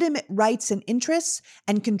legitimate rights and interests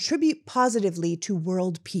and contribute positively to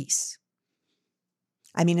world peace.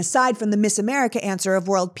 I mean, aside from the Miss America answer of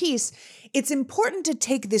world peace, it's important to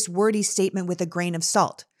take this wordy statement with a grain of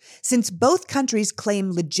salt, since both countries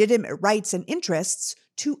claim legitimate rights and interests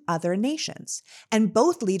to other nations, and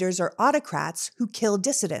both leaders are autocrats who kill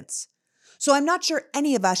dissidents. So I'm not sure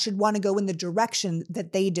any of us should want to go in the direction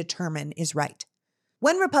that they determine is right.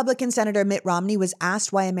 When Republican Senator Mitt Romney was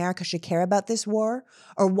asked why America should care about this war,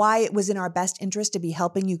 or why it was in our best interest to be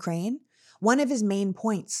helping Ukraine, one of his main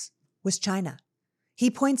points was China. He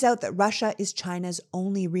points out that Russia is China's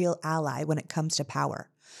only real ally when it comes to power.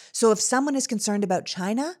 So if someone is concerned about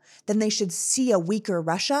China, then they should see a weaker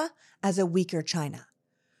Russia as a weaker China.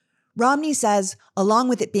 Romney says, along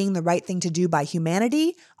with it being the right thing to do by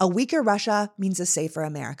humanity, a weaker Russia means a safer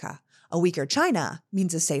America. A weaker China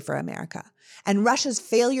means a safer America. And Russia's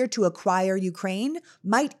failure to acquire Ukraine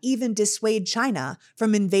might even dissuade China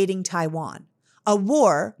from invading Taiwan, a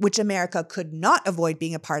war which America could not avoid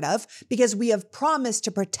being a part of because we have promised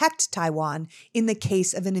to protect Taiwan in the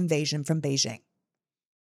case of an invasion from Beijing.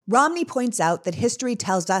 Romney points out that history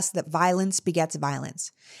tells us that violence begets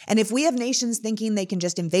violence. And if we have nations thinking they can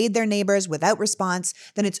just invade their neighbors without response,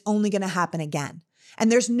 then it's only going to happen again.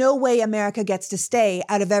 And there's no way America gets to stay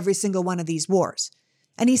out of every single one of these wars.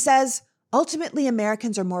 And he says, ultimately,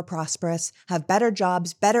 Americans are more prosperous, have better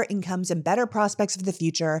jobs, better incomes, and better prospects for the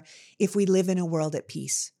future if we live in a world at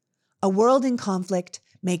peace. A world in conflict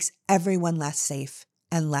makes everyone less safe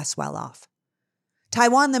and less well off.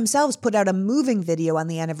 Taiwan themselves put out a moving video on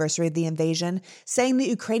the anniversary of the invasion, saying that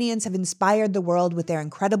Ukrainians have inspired the world with their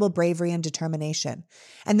incredible bravery and determination,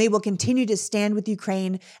 and they will continue to stand with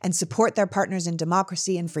Ukraine and support their partners in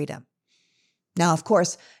democracy and freedom. Now, of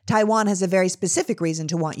course, Taiwan has a very specific reason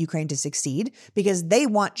to want Ukraine to succeed, because they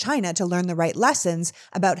want China to learn the right lessons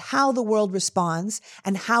about how the world responds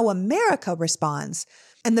and how America responds,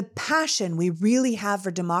 and the passion we really have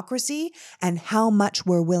for democracy and how much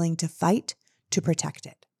we're willing to fight to protect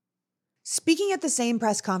it. Speaking at the same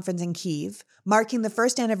press conference in Kyiv, marking the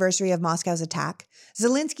first anniversary of Moscow's attack,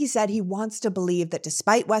 Zelensky said he wants to believe that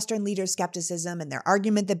despite Western leaders' skepticism and their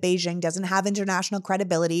argument that Beijing doesn't have international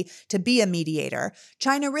credibility to be a mediator,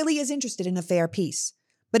 China really is interested in a fair peace.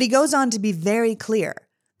 But he goes on to be very clear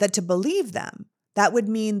that to believe them, that would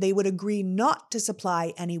mean they would agree not to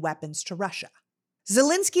supply any weapons to Russia.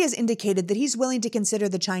 Zelensky has indicated that he's willing to consider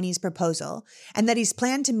the Chinese proposal and that he's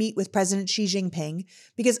planned to meet with President Xi Jinping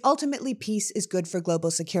because ultimately peace is good for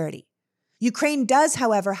global security. Ukraine does,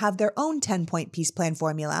 however, have their own 10-point peace plan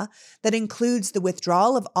formula that includes the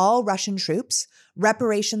withdrawal of all Russian troops,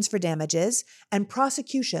 reparations for damages, and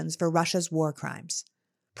prosecutions for Russia's war crimes.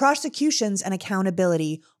 Prosecutions and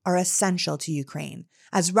accountability are essential to Ukraine,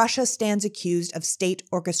 as Russia stands accused of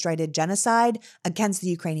state-orchestrated genocide against the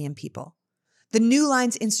Ukrainian people. The New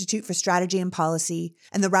Lines Institute for Strategy and Policy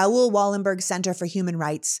and the Raoul Wallenberg Center for Human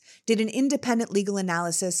Rights did an independent legal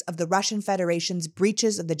analysis of the Russian Federation's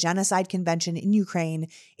breaches of the Genocide Convention in Ukraine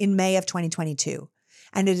in May of 2022,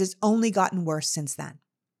 and it has only gotten worse since then.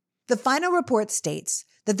 The final report states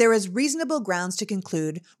that there is reasonable grounds to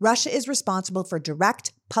conclude Russia is responsible for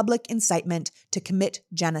direct public incitement to commit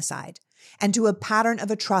genocide and to a pattern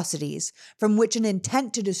of atrocities from which an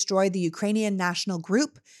intent to destroy the Ukrainian national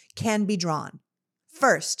group can be drawn.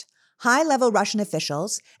 First, high-level Russian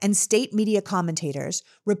officials and state media commentators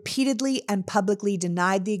repeatedly and publicly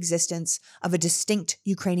denied the existence of a distinct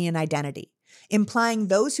Ukrainian identity, implying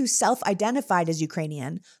those who self-identified as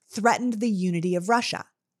Ukrainian threatened the unity of Russia,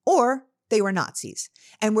 or they were Nazis,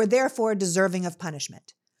 and were therefore deserving of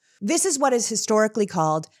punishment. This is what is historically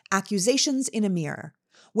called accusations in a mirror,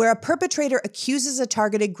 where a perpetrator accuses a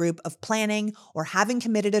targeted group of planning or having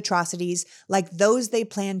committed atrocities like those they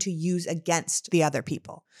plan to use against the other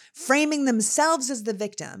people, framing themselves as the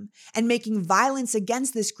victim and making violence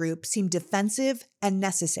against this group seem defensive and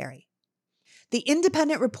necessary. The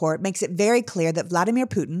independent report makes it very clear that Vladimir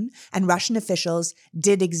Putin and Russian officials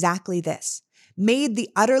did exactly this, made the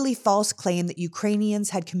utterly false claim that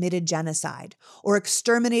Ukrainians had committed genocide or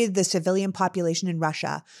exterminated the civilian population in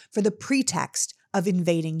Russia for the pretext of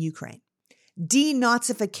invading Ukraine.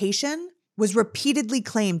 Denazification was repeatedly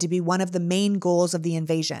claimed to be one of the main goals of the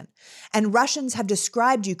invasion, and Russians have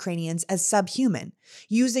described Ukrainians as subhuman,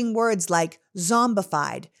 using words like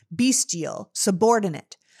zombified, bestial,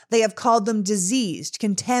 subordinate. They have called them diseased,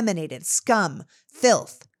 contaminated, scum,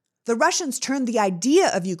 filth. The Russians turned the idea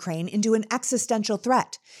of Ukraine into an existential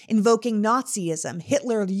threat, invoking Nazism,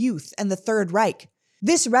 Hitler Youth, and the Third Reich.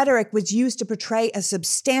 This rhetoric was used to portray a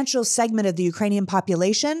substantial segment of the Ukrainian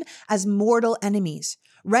population as mortal enemies,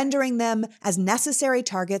 rendering them as necessary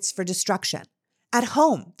targets for destruction. At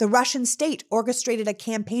home, the Russian state orchestrated a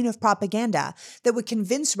campaign of propaganda that would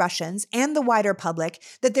convince Russians and the wider public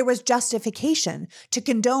that there was justification to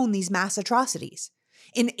condone these mass atrocities.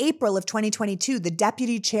 In April of 2022, the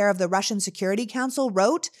deputy chair of the Russian Security Council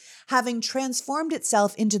wrote, "Having transformed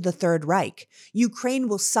itself into the Third Reich, Ukraine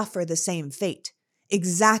will suffer the same fate.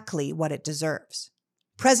 Exactly what it deserves."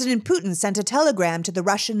 President Putin sent a telegram to the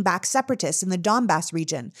Russian-backed separatists in the Donbass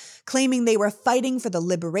region, claiming they were fighting for the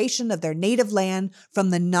liberation of their native land from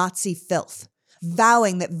the Nazi filth,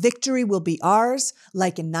 vowing that victory will be ours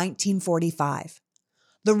like in 1945.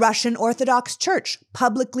 The Russian Orthodox Church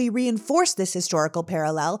publicly reinforced this historical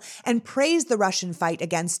parallel and praised the Russian fight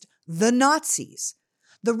against the Nazis.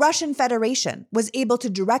 The Russian Federation was able to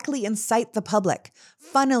directly incite the public,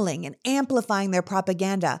 funneling and amplifying their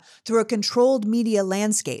propaganda through a controlled media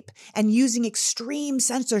landscape and using extreme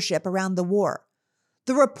censorship around the war. The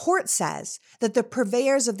The report says that the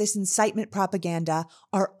purveyors of this incitement propaganda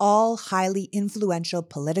are all highly influential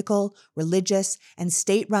political, religious, and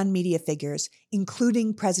state-run media figures,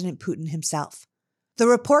 including President Putin himself. The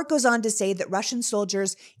report goes on to say that Russian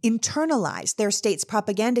soldiers internalize their state's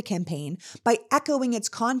propaganda campaign by echoing its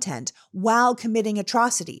content while committing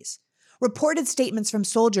atrocities. Reported statements from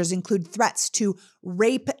soldiers include threats to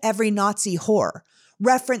rape every Nazi whore,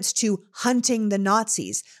 reference to hunting the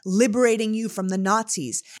Nazis, liberating you from the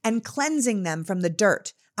Nazis, and cleansing them from the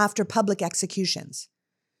dirt after public executions.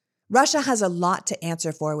 Russia has a lot to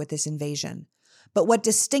answer for with this invasion, but what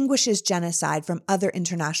distinguishes genocide from other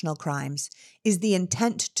international crimes is the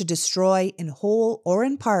intent to destroy in whole or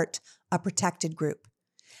in part a protected group.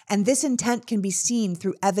 And this intent can be seen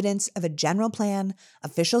through evidence of a general plan,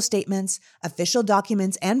 official statements, official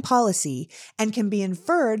documents, and policy, and can be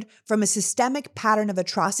inferred from a systemic pattern of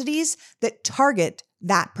atrocities that target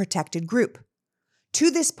that protected group.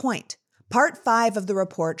 To this point, Part 5 of the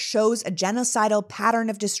report shows a genocidal pattern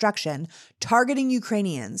of destruction targeting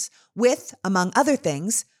Ukrainians with, among other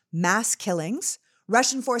things, mass killings.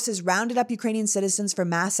 Russian forces rounded up Ukrainian citizens for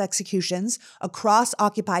mass executions across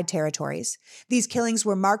occupied territories. These killings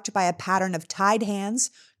were marked by a pattern of tied hands,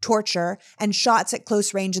 torture, and shots at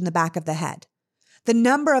close range in the back of the head. The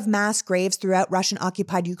number of mass graves throughout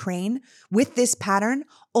Russian-occupied Ukraine with this pattern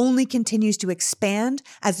only continues to expand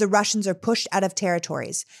as the Russians are pushed out of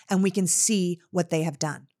territories, and we can see what they have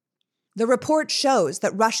done. The report shows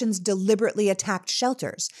that Russians deliberately attacked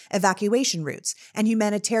shelters, evacuation routes, and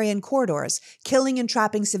humanitarian corridors, killing and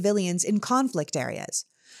trapping civilians in conflict areas.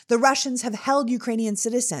 The Russians have held Ukrainian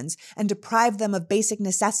citizens and deprived them of basic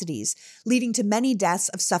necessities, leading to many deaths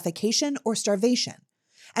of suffocation or starvation.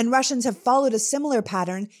 And Russians have followed a similar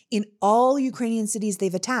pattern in all Ukrainian cities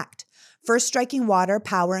they've attacked, first striking water,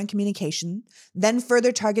 power, and communication, then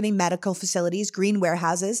further targeting medical facilities, green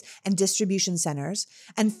warehouses, and distribution centers,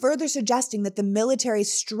 and further suggesting that the military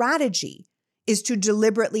strategy is to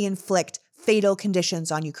deliberately inflict fatal conditions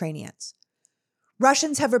on Ukrainians.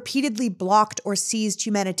 Russians have repeatedly blocked or seized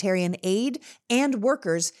humanitarian aid and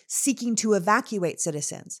workers seeking to evacuate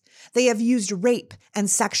citizens. They have used rape and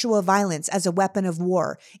sexual violence as a weapon of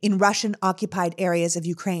war in Russian-occupied areas of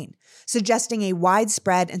Ukraine, suggesting a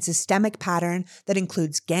widespread and systemic pattern that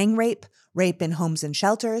includes gang rape, rape in homes and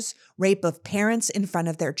shelters, rape of parents in front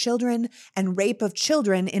of their children, and rape of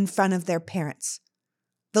children in front of their parents.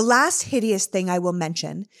 The last hideous thing I will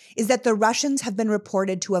mention is that the Russians have been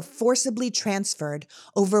reported to have forcibly transferred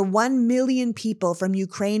over 1 million people from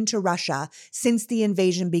Ukraine to Russia since the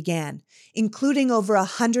invasion began, including over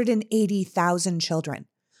 180,000 children.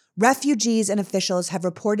 Refugees and officials have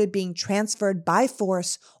reported being transferred by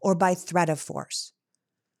force or by threat of force.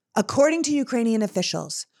 According to Ukrainian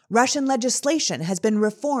officials, Russian legislation has been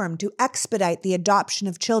reformed to expedite the adoption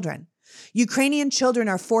of children. Ukrainian children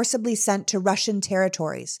are forcibly sent to Russian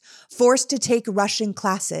territories, forced to take Russian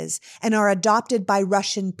classes, and are adopted by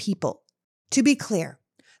Russian people. To be clear,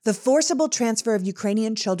 the forcible transfer of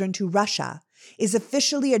Ukrainian children to Russia is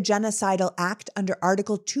officially a genocidal act under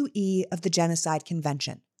Article 2E of the Genocide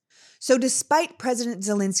Convention. So despite President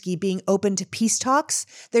Zelensky being open to peace talks,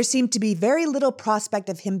 there seemed to be very little prospect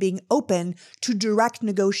of him being open to direct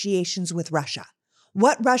negotiations with Russia.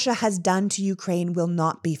 What Russia has done to Ukraine will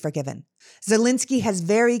not be forgiven. Zelensky has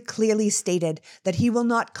very clearly stated that he will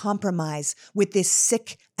not compromise with this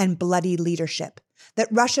sick and bloody leadership, that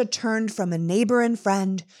Russia turned from a neighbor and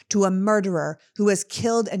friend to a murderer who has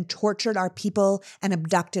killed and tortured our people and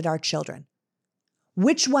abducted our children.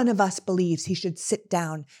 Which one of us believes he should sit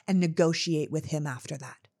down and negotiate with him after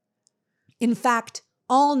that? In fact,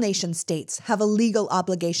 all nation states have a legal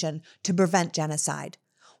obligation to prevent genocide.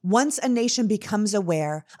 Once a nation becomes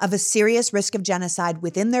aware of a serious risk of genocide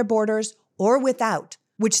within their borders or without,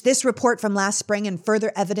 which this report from last spring and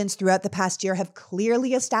further evidence throughout the past year have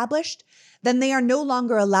clearly established, then they are no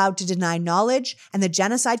longer allowed to deny knowledge, and the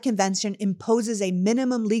Genocide Convention imposes a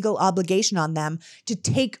minimum legal obligation on them to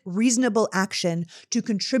take reasonable action to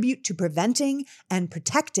contribute to preventing and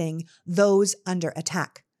protecting those under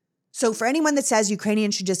attack. So for anyone that says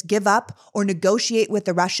Ukrainians should just give up or negotiate with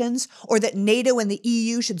the Russians, or that NATO and the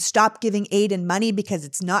EU should stop giving aid and money because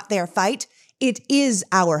it's not their fight, it is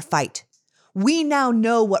our fight. We now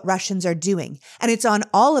know what Russians are doing, and it's on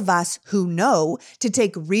all of us who know to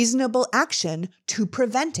take reasonable action to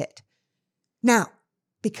prevent it. Now,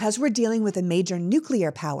 because we're dealing with a major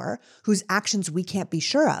nuclear power whose actions we can't be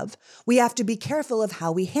sure of, we have to be careful of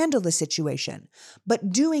how we handle the situation.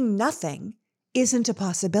 But doing nothing isn't a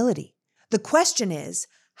possibility. The question is,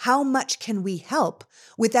 how much can we help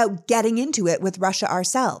without getting into it with Russia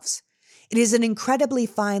ourselves? It is an incredibly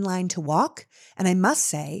fine line to walk, and I must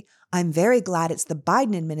say, I'm very glad it's the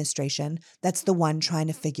Biden administration that's the one trying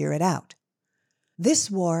to figure it out. This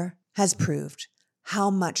war has proved how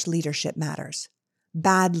much leadership matters.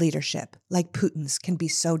 Bad leadership, like Putin's, can be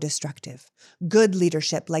so destructive. Good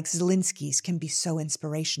leadership, like Zelensky's, can be so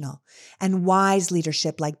inspirational. And wise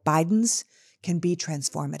leadership, like Biden's, can be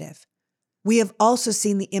transformative. We have also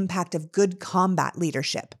seen the impact of good combat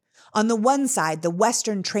leadership. On the one side, the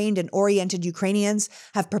Western-trained and oriented Ukrainians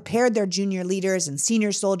have prepared their junior leaders and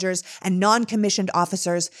senior soldiers and non-commissioned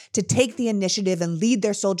officers to take the initiative and lead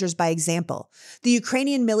their soldiers by example. The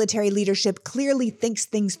Ukrainian military leadership clearly thinks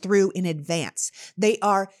things through in advance. They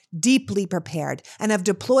are deeply prepared and have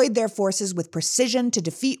deployed their forces with precision to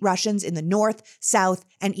defeat Russians in the north, south,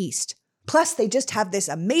 and east. Plus, they just have this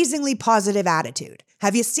amazingly positive attitude.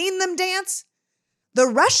 Have you seen them dance? The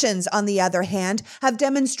Russians, on the other hand, have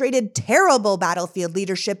demonstrated terrible battlefield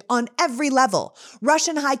leadership on every level.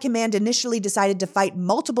 Russian high command initially decided to fight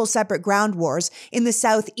multiple separate ground wars in the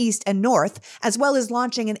south, east, and north, as well as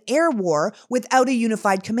launching an air war without a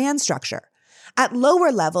unified command structure. At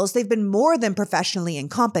lower levels, they've been more than professionally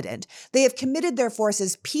incompetent. They have committed their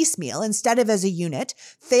forces piecemeal instead of as a unit,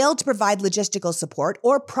 failed to provide logistical support,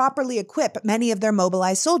 or properly equip many of their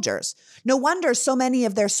mobilized soldiers. No wonder so many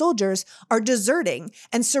of their soldiers are deserting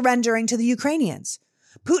and surrendering to the Ukrainians.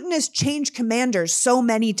 Putin has changed commanders so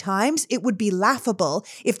many times, it would be laughable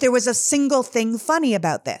if there was a single thing funny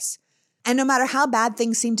about this. And no matter how bad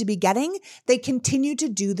things seem to be getting, they continue to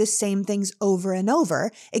do the same things over and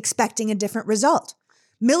over, expecting a different result.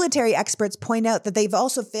 Military experts point out that they've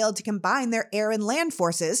also failed to combine their air and land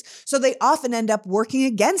forces, so they often end up working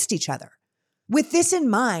against each other. With this in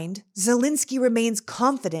mind, Zelensky remains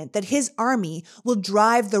confident that his army will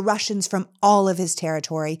drive the Russians from all of his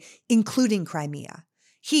territory, including Crimea.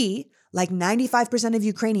 He, like 95% of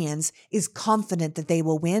Ukrainians, is confident that they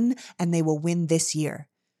will win, and they will win this year.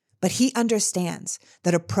 But he understands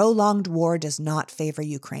that a prolonged war does not favor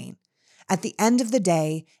Ukraine. At the end of the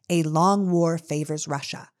day, a long war favors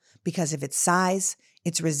Russia because of its size,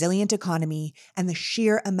 its resilient economy, and the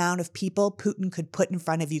sheer amount of people Putin could put in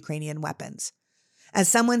front of Ukrainian weapons. As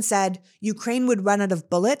someone said, Ukraine would run out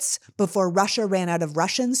of bullets before Russia ran out of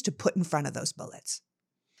Russians to put in front of those bullets.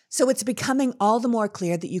 So it's becoming all the more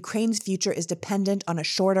clear that Ukraine's future is dependent on a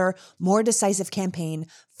shorter, more decisive campaign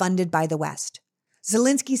funded by the West.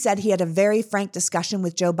 Zelensky said he had a very frank discussion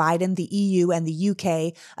with Joe Biden, the EU, and the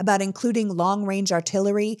UK about including long-range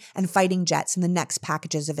artillery and fighting jets in the next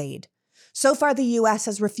packages of aid. So far, the US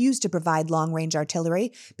has refused to provide long-range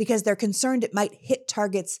artillery because they're concerned it might hit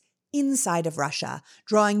targets inside of Russia,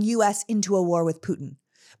 drawing US into a war with Putin.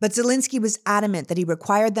 But Zelensky was adamant that he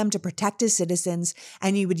required them to protect his citizens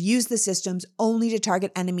and he would use the systems only to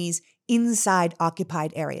target enemies inside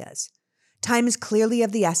occupied areas. Time is clearly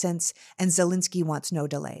of the essence, and Zelensky wants no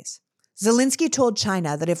delays. Zelensky told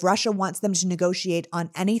China that if Russia wants them to negotiate on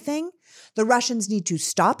anything, the Russians need to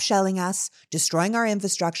stop shelling us, destroying our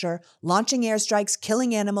infrastructure, launching airstrikes,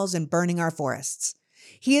 killing animals, and burning our forests.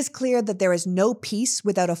 He is clear that there is no peace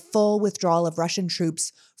without a full withdrawal of Russian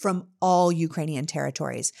troops from all Ukrainian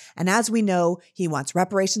territories. And as we know, he wants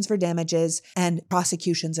reparations for damages and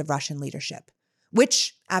prosecutions of Russian leadership.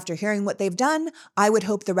 Which, after hearing what they've done, I would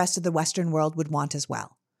hope the rest of the Western world would want as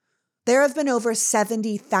well. There have been over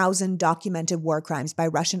 70,000 documented war crimes by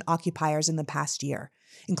Russian occupiers in the past year,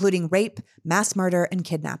 including rape, mass murder, and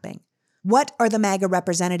kidnapping. What are the MAGA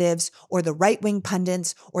representatives, or the right-wing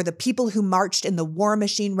pundits, or the people who marched in the War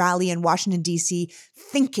Machine rally in Washington, D.C.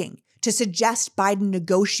 thinking to suggest Biden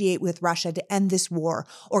negotiate with Russia to end this war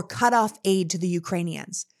or cut off aid to the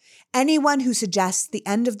Ukrainians? Anyone who suggests the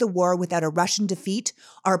end of the war without a Russian defeat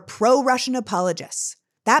are pro-Russian apologists.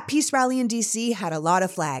 That peace rally in D.C. had a lot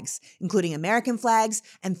of flags, including American flags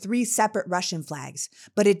and 3 separate Russian flags,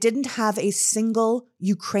 but it didn't have a single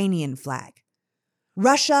Ukrainian flag.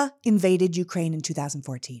 Russia invaded Ukraine in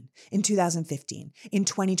 2014, in 2015, in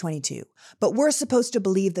 2022, but we're supposed to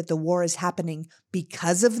believe that the war is happening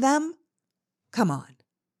because of them? Come on.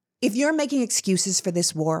 If you're making excuses for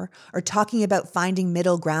this war or talking about finding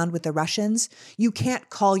middle ground with the Russians, you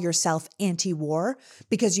can't call yourself anti-war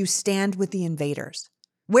because you stand with the invaders.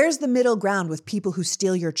 Where's the middle ground with people who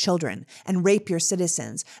steal your children and rape your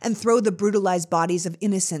citizens and throw the brutalized bodies of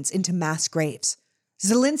innocents into mass graves?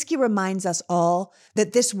 Zelensky reminds us all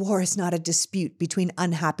that this war is not a dispute between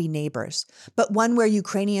unhappy neighbors, but one where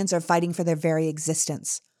Ukrainians are fighting for their very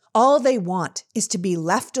existence. All they want is to be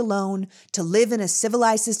left alone, to live in a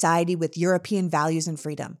civilized society with European values and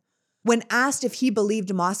freedom. When asked if he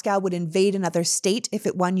believed Moscow would invade another state if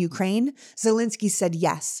it won Ukraine, Zelensky said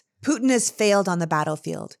yes. Putin has failed on the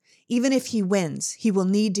battlefield. Even if he wins, he will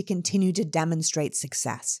need to continue to demonstrate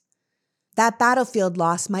success. That battlefield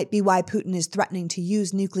loss might be why Putin is threatening to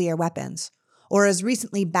use nuclear weapons, or has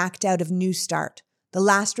recently backed out of New START, the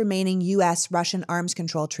last remaining U.S.-Russian arms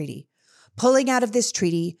control treaty. Pulling out of this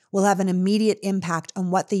treaty will have an immediate impact on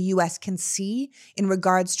what the U.S. can see in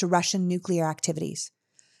regards to Russian nuclear activities.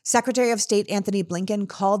 Secretary of State Antony Blinken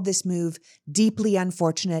called this move deeply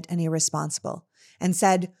unfortunate and irresponsible, and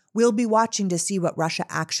said, "We'll be watching to see what Russia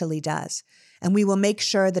actually does, and we will make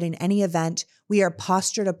sure that in any event, we are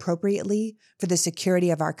postured appropriately for the security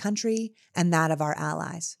of our country and that of our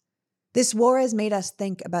allies." This war has made us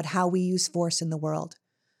think about how we use force in the world,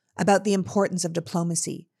 about the importance of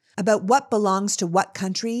diplomacy, about what belongs to what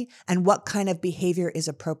country and what kind of behavior is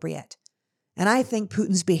appropriate. And I think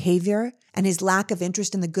Putin's behavior and his lack of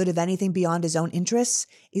interest in the good of anything beyond his own interests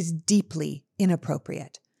is deeply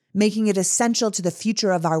inappropriate, making it essential to the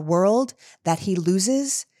future of our world that he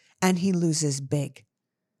loses, and he loses big.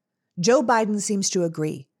 Joe Biden seems to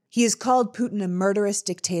agree. He has called Putin a murderous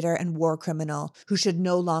dictator and war criminal who should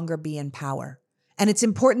no longer be in power. And it's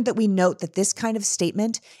important that we note that this kind of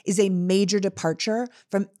statement is a major departure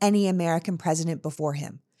from any American president before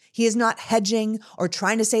him. He is not hedging or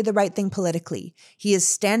trying to say the right thing politically. He is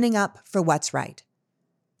standing up for what's right.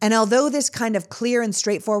 And although this kind of clear and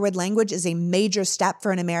straightforward language is a major step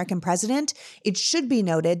for an American president, it should be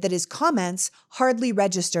noted that his comments hardly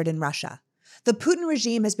registered in Russia. The Putin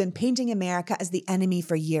regime has been painting America as the enemy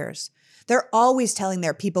for years. They're always telling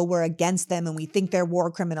their people we're against them and we think they're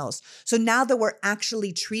war criminals. So now that we're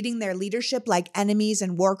actually treating their leadership like enemies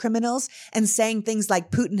and war criminals and saying things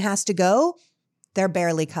like Putin has to go, they're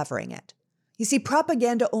barely covering it. You see,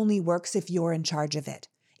 propaganda only works if you're in charge of it.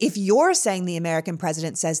 If you're saying the American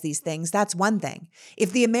president says these things, that's one thing.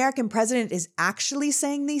 If the American president is actually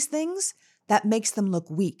saying these things, that makes them look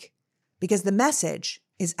weak because the message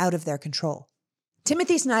is out of their control.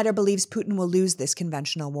 Timothy Snyder believes Putin will lose this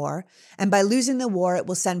conventional war, and by losing the war, it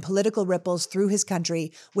will send political ripples through his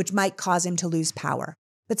country, which might cause him to lose power.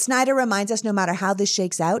 But Snyder reminds us no matter how this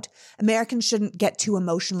shakes out, Americans shouldn't get too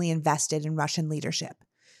emotionally invested in Russian leadership.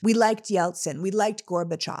 We liked Yeltsin, we liked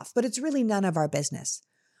Gorbachev, but it's really none of our business.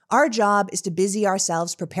 Our job is to busy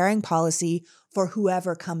ourselves preparing policy for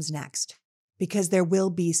whoever comes next, because there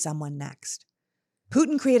will be someone next.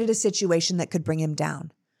 Putin created a situation that could bring him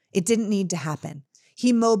down. It didn't need to happen.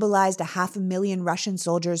 He mobilized 500,000 Russian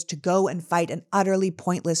soldiers to go and fight an utterly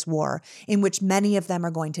pointless war in which many of them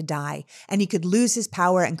are going to die, and he could lose his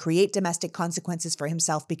power and create domestic consequences for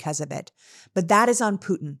himself because of it. But that is on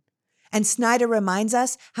Putin. And Snyder reminds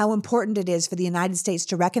us how important it is for the United States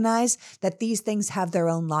to recognize that these things have their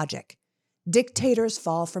own logic. Dictators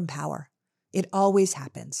fall from power. It always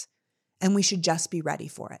happens, and we should just be ready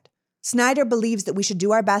for it. Snyder believes that we should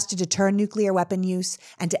do our best to deter nuclear weapon use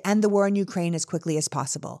and to end the war in Ukraine as quickly as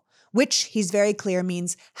possible, which he's very clear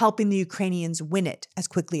means helping the Ukrainians win it as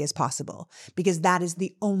quickly as possible, because that is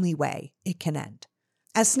the only way it can end.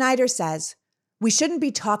 As Snyder says, we shouldn't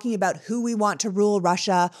be talking about who we want to rule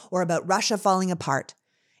Russia or about Russia falling apart.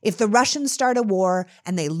 If the Russians start a war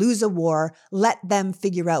and they lose a war, let them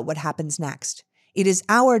figure out what happens next. It is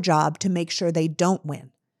our job to make sure they don't win,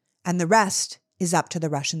 and the rest is up to the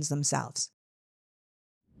Russians themselves.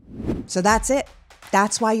 So that's it.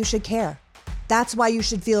 That's why you should care. That's why you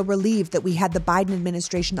should feel relieved that we had the Biden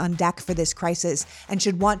administration on deck for this crisis and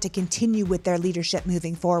should want to continue with their leadership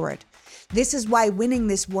moving forward. This is why winning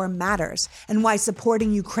this war matters and why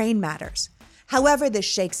supporting Ukraine matters. However this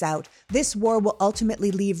shakes out, this war will ultimately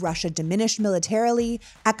leave Russia diminished militarily,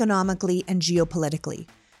 economically, and geopolitically.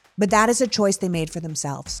 But that is a choice they made for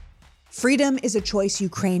themselves. Freedom is a choice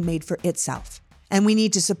Ukraine made for itself. And we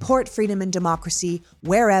need to support freedom and democracy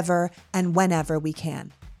wherever and whenever we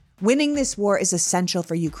can. Winning this war is essential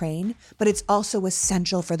for Ukraine, but it's also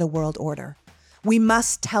essential for the world order. We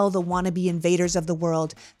must tell the wannabe invaders of the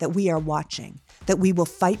world that we are watching, that we will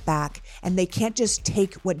fight back, and they can't just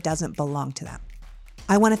take what doesn't belong to them.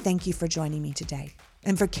 I want to thank you for joining me today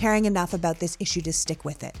and for caring enough about this issue to stick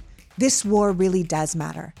with it. This war really does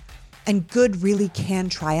matter, and good really can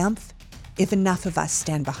triumph if enough of us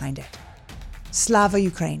stand behind it. Slava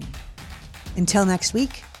Ukraini. Until next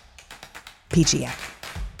week, PGA.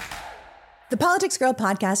 The Politics Girl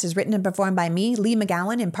podcast is written and performed by me, Lee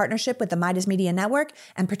McGowan, in partnership with the Midas Media Network,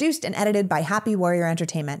 and produced and edited by Happy Warrior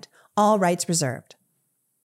Entertainment. All rights reserved.